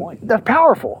good point. That's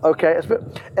powerful. Okay,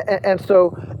 and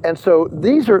so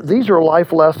these are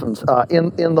life lessons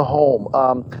in the home.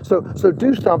 So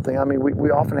do something. I mean,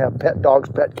 we often have pet dogs,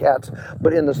 pet cats,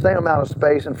 but in the same amount of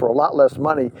space and for a lot less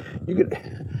money, you could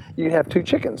have 2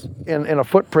 chickens in a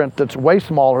footprint that's way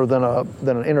smaller than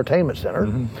an entertainment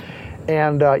center.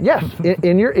 And yes,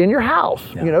 in your house,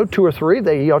 2 or 3,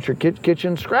 they eat out your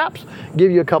kitchen scraps, give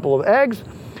you a couple of eggs,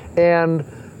 and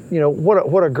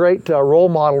what a great role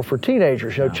model for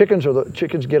teenagers.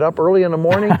 Chickens get up early in the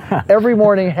morning, every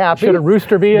morning happy. Should a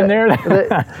rooster be in there?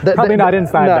 Probably not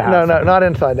inside the house. No, not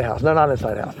inside the house. No, not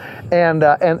inside the house. And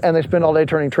they spend all day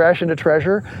turning trash into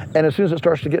treasure. And as soon as it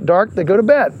starts to get dark, they go to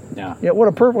bed. Yeah. What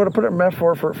a perfect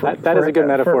metaphor for that is a good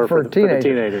metaphor for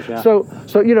teenagers. Yeah. So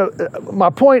my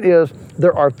point is,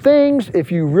 there are things,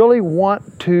 if you really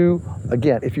want to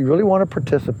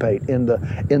participate in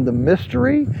the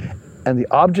mystery and the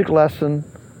object lesson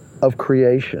of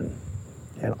creation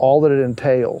and all that it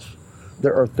entails,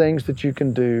 there are things that you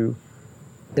can do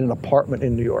in an apartment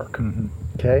in New York.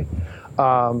 Okay.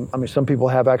 I mean, some people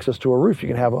have access to a roof. You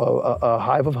can have a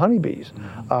hive of honeybees.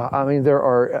 I mean,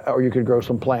 or you could grow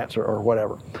some plants or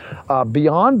whatever.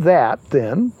 Beyond that,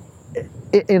 then,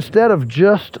 instead of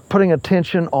just putting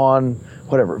attention on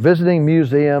visiting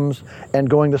museums and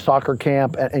going to soccer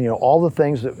camp and all the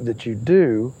things that you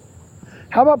do,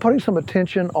 how about putting some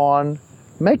attention on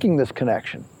making this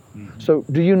connection? So,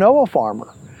 do you know a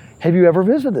farmer? Have you ever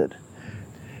visited?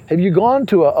 Have you gone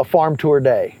to a farm tour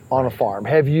day on a farm?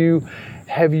 Have you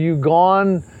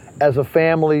gone as a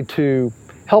family to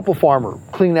help a farmer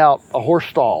clean out a horse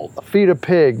stall, feed a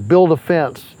pig, build a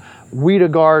fence, weed a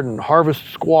garden, harvest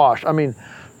squash? I mean,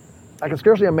 I can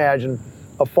scarcely imagine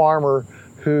a farmer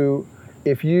who,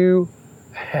 if you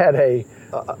had a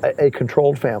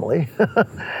controlled family,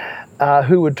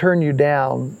 who would turn you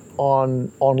down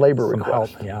on labor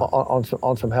requests,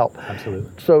 on some help.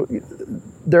 Absolutely. So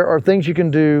there are things you can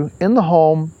do in the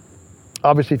home.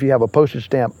 Obviously, if you have a postage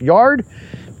stamp yard,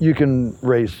 you can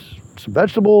raise some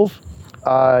vegetables.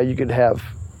 You could have,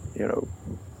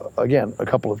 again, a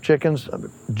couple of chickens,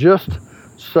 just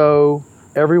so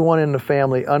everyone in the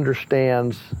family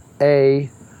understands,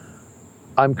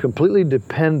 I'm completely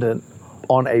dependent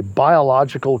on a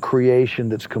biological creation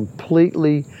that's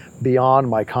completely beyond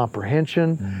my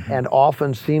comprehension and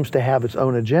often seems to have its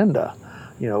own agenda.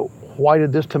 Why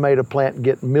did this tomato plant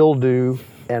get mildew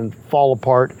and fall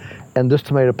apart and this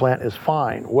tomato plant is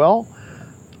fine? Well,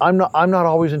 I'm not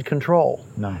always in control.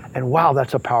 No. And wow,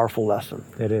 that's a powerful lesson.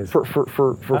 It is. For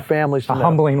families to know. A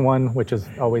humbling one, which is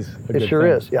always a good thing. It sure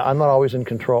is. Yeah, I'm not always in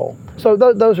control. So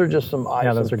those are just some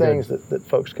things that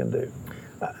folks can do.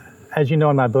 As you know,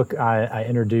 in my book, I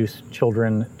introduce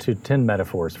children to 10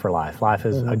 metaphors for life. Life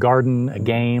is a garden, a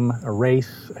game, a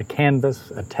race, a canvas,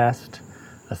 a test,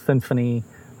 a symphony,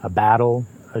 a battle,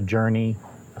 a journey,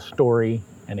 a story,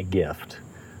 and a gift.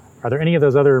 Are there any of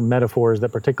those other metaphors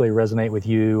that particularly resonate with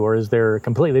you, or is there a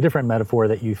completely different metaphor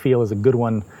that you feel is a good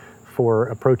one for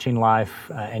approaching life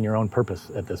and your own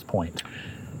purpose at this point?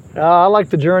 I like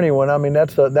the journey one. I mean,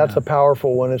 that's a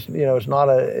powerful one. It's it's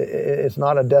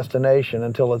not a destination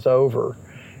until it's over.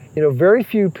 Very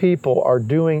few people are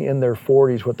doing in their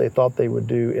 40s what they thought they would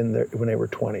do when they were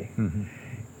 20.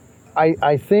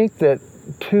 I think that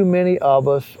too many of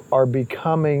us are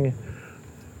becoming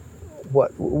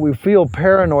we feel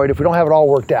paranoid if we don't have it all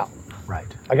worked out. Right.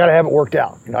 I got to have it worked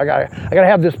out. I got to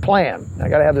have this plan.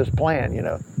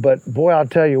 But boy, I'll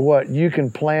tell you what, you can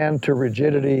plan to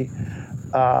rigidity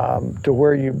to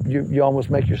where you almost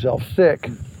make yourself sick.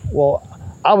 Well,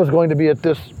 I was going to be at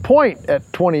this point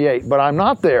at 28, but I'm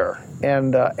not there.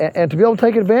 And to be able to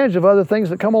take advantage of other things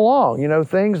that come along,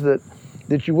 things that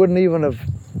you wouldn't even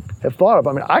have thought of.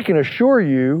 I mean, I can assure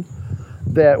you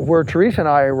that where Teresa and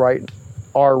I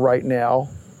are right now,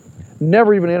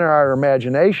 never even entered our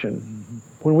imagination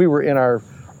when we were in our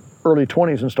early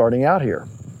 20s and starting out here.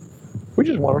 We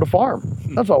just wanted a farm.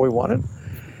 That's all we wanted.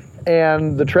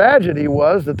 And the tragedy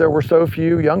was that there were so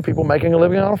few young people making a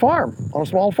living on a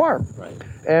small farm. Right.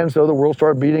 And so the world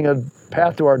started beating a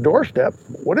path to our doorstep.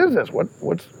 What is this?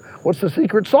 What's the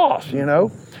secret sauce?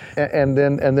 And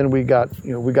then we got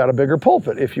a bigger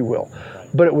pulpit, if you will. Right.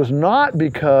 But it was not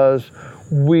because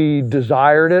we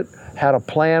desired it, had a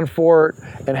plan for it,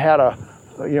 and had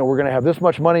we're going to have this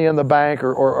much money in the bank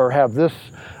or have this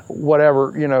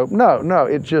whatever. No.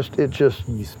 It just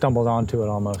you stumbled onto it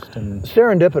almost, and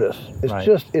serendipitous. Right.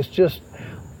 It's just.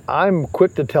 I'm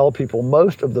quick to tell people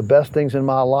most of the best things in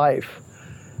my life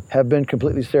have been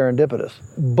completely serendipitous.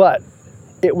 But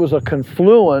it was a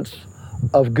confluence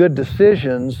of good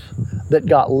decisions that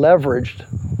got leveraged.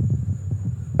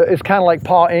 It's kind of like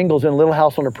Pa Ingalls in Little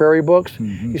House on the Prairie books.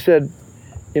 Mm-hmm. He said,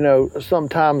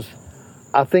 sometimes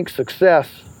I think success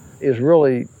is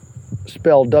really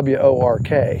spelled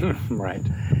W-O-R-K. Right.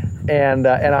 And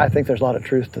I think there's a lot of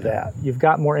truth to that. You've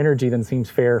got more energy than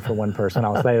seems fair for one person,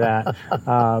 I'll say that.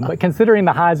 But considering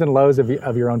the highs and lows of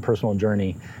your own personal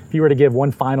journey, if you were to give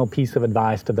one final piece of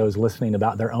advice to those listening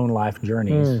about their own life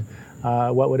journeys,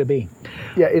 what would it be?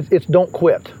 Yeah, it's don't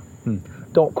quit.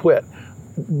 Don't quit.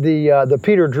 The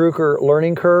Peter Drucker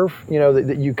learning curve,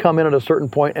 that you come in at a certain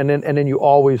point and then you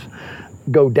always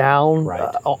go down.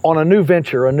 Right. On a new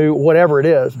venture, a new whatever it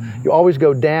is, you always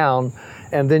go down.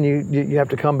 And then you have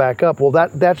to come back up. Well,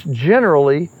 that's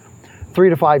generally 3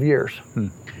 to 5 years.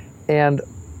 And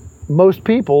most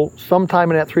people,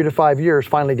 sometime in that 3 to 5 years,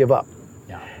 finally give up.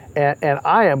 Yeah. And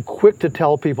I am quick to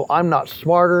tell people I'm not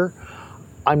smarter,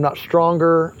 I'm not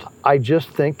stronger. I just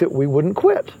think that we wouldn't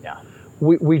quit. Yeah.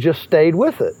 We just stayed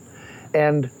with it.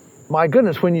 And my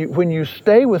goodness, when you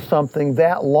stay with something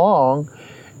that long,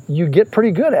 you get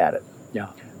pretty good at it. Yeah.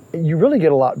 You really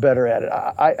get a lot better at it.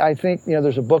 I think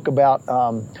there's a book about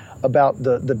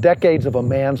the decades of a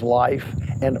man's life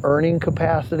and earning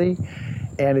capacity,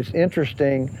 and it's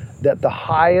interesting that the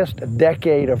highest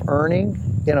decade of earning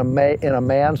in a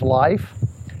man's life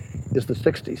is the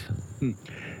 60s,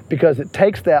 because it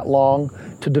takes that long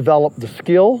to develop the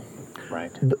skill,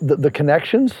 right, the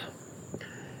connections,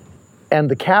 and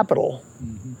the capital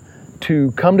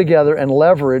to come together and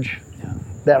leverage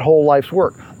that whole life's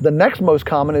work. The next most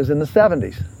common is in the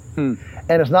 70s, and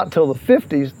it's not until the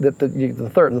 50s that the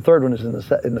third one is in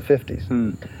the 50s.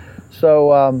 So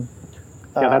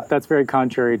that's very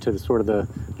contrary to the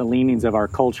leanings of our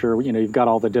culture. You've got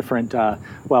all the different.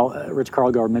 Rich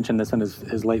Karlgaard mentioned this in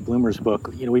his Late Bloomers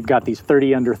book. We've got these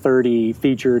 30 under 30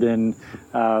 featured in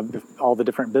all the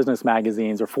different business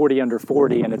magazines, or 40 under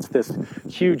 40, and it's this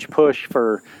huge push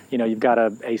for you've got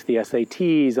to ace the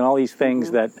SATs and all these things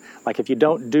that, like, if you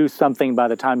don't do something by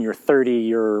the time you're 30,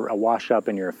 you're a wash up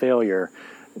and you're a failure.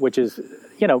 Which is,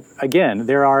 again,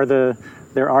 there are the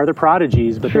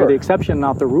prodigies, but Sure. they're the exception,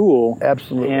 not the rule.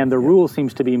 Absolutely. And the rule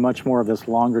seems to be much more of this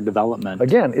longer development.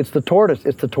 Again, it's the tortoise.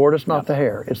 It's the tortoise, not the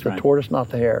hare. It's the tortoise, not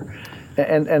the hare.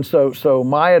 And so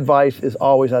my advice is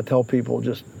always, I tell people,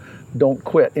 just don't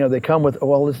quit. They come with,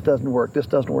 well, this doesn't work. This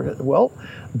doesn't work. Well,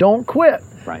 don't quit.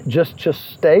 Right. Just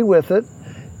stay with it,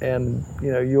 and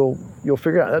you'll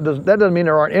figure it out. That doesn't mean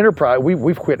there aren't enterprise.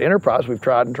 We've quit enterprise. We've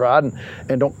tried and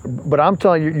don't. But I'm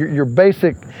telling you, your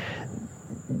basic.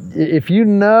 If you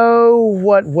know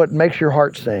what makes your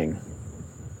heart sing,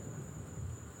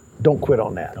 don't quit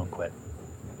on that. Don't quit.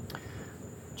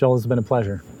 Joel, it's been a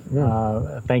pleasure.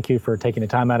 Thank you for taking the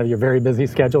time out of your very busy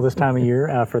schedule this time of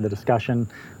year for the discussion.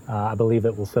 I believe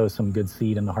it will sow some good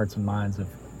seed in the hearts and minds of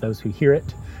those who hear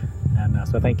it. And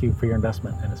so thank you for your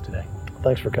investment in us today.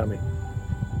 Thanks for coming.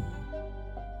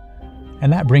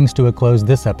 And that brings to a close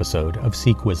this episode of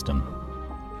Seek Wisdom.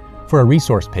 For a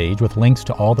resource page with links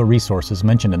to all the resources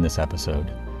mentioned in this episode,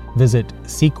 visit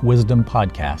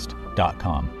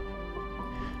seekwisdompodcast.com.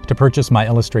 To purchase my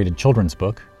illustrated children's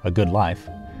book, A Good Life,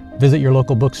 visit your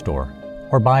local bookstore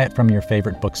or buy it from your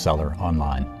favorite bookseller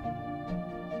online.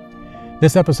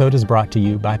 This episode is brought to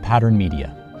you by Pattern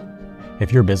Media.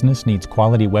 If your business needs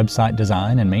quality website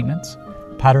design and maintenance,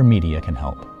 Pattern Media can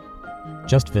help.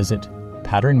 Just visit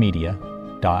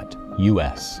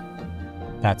patternmedia.us.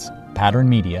 That's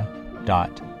patternmedia.us.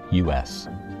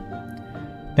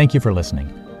 Thank you for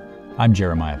listening. I'm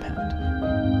Jeremiah Penn.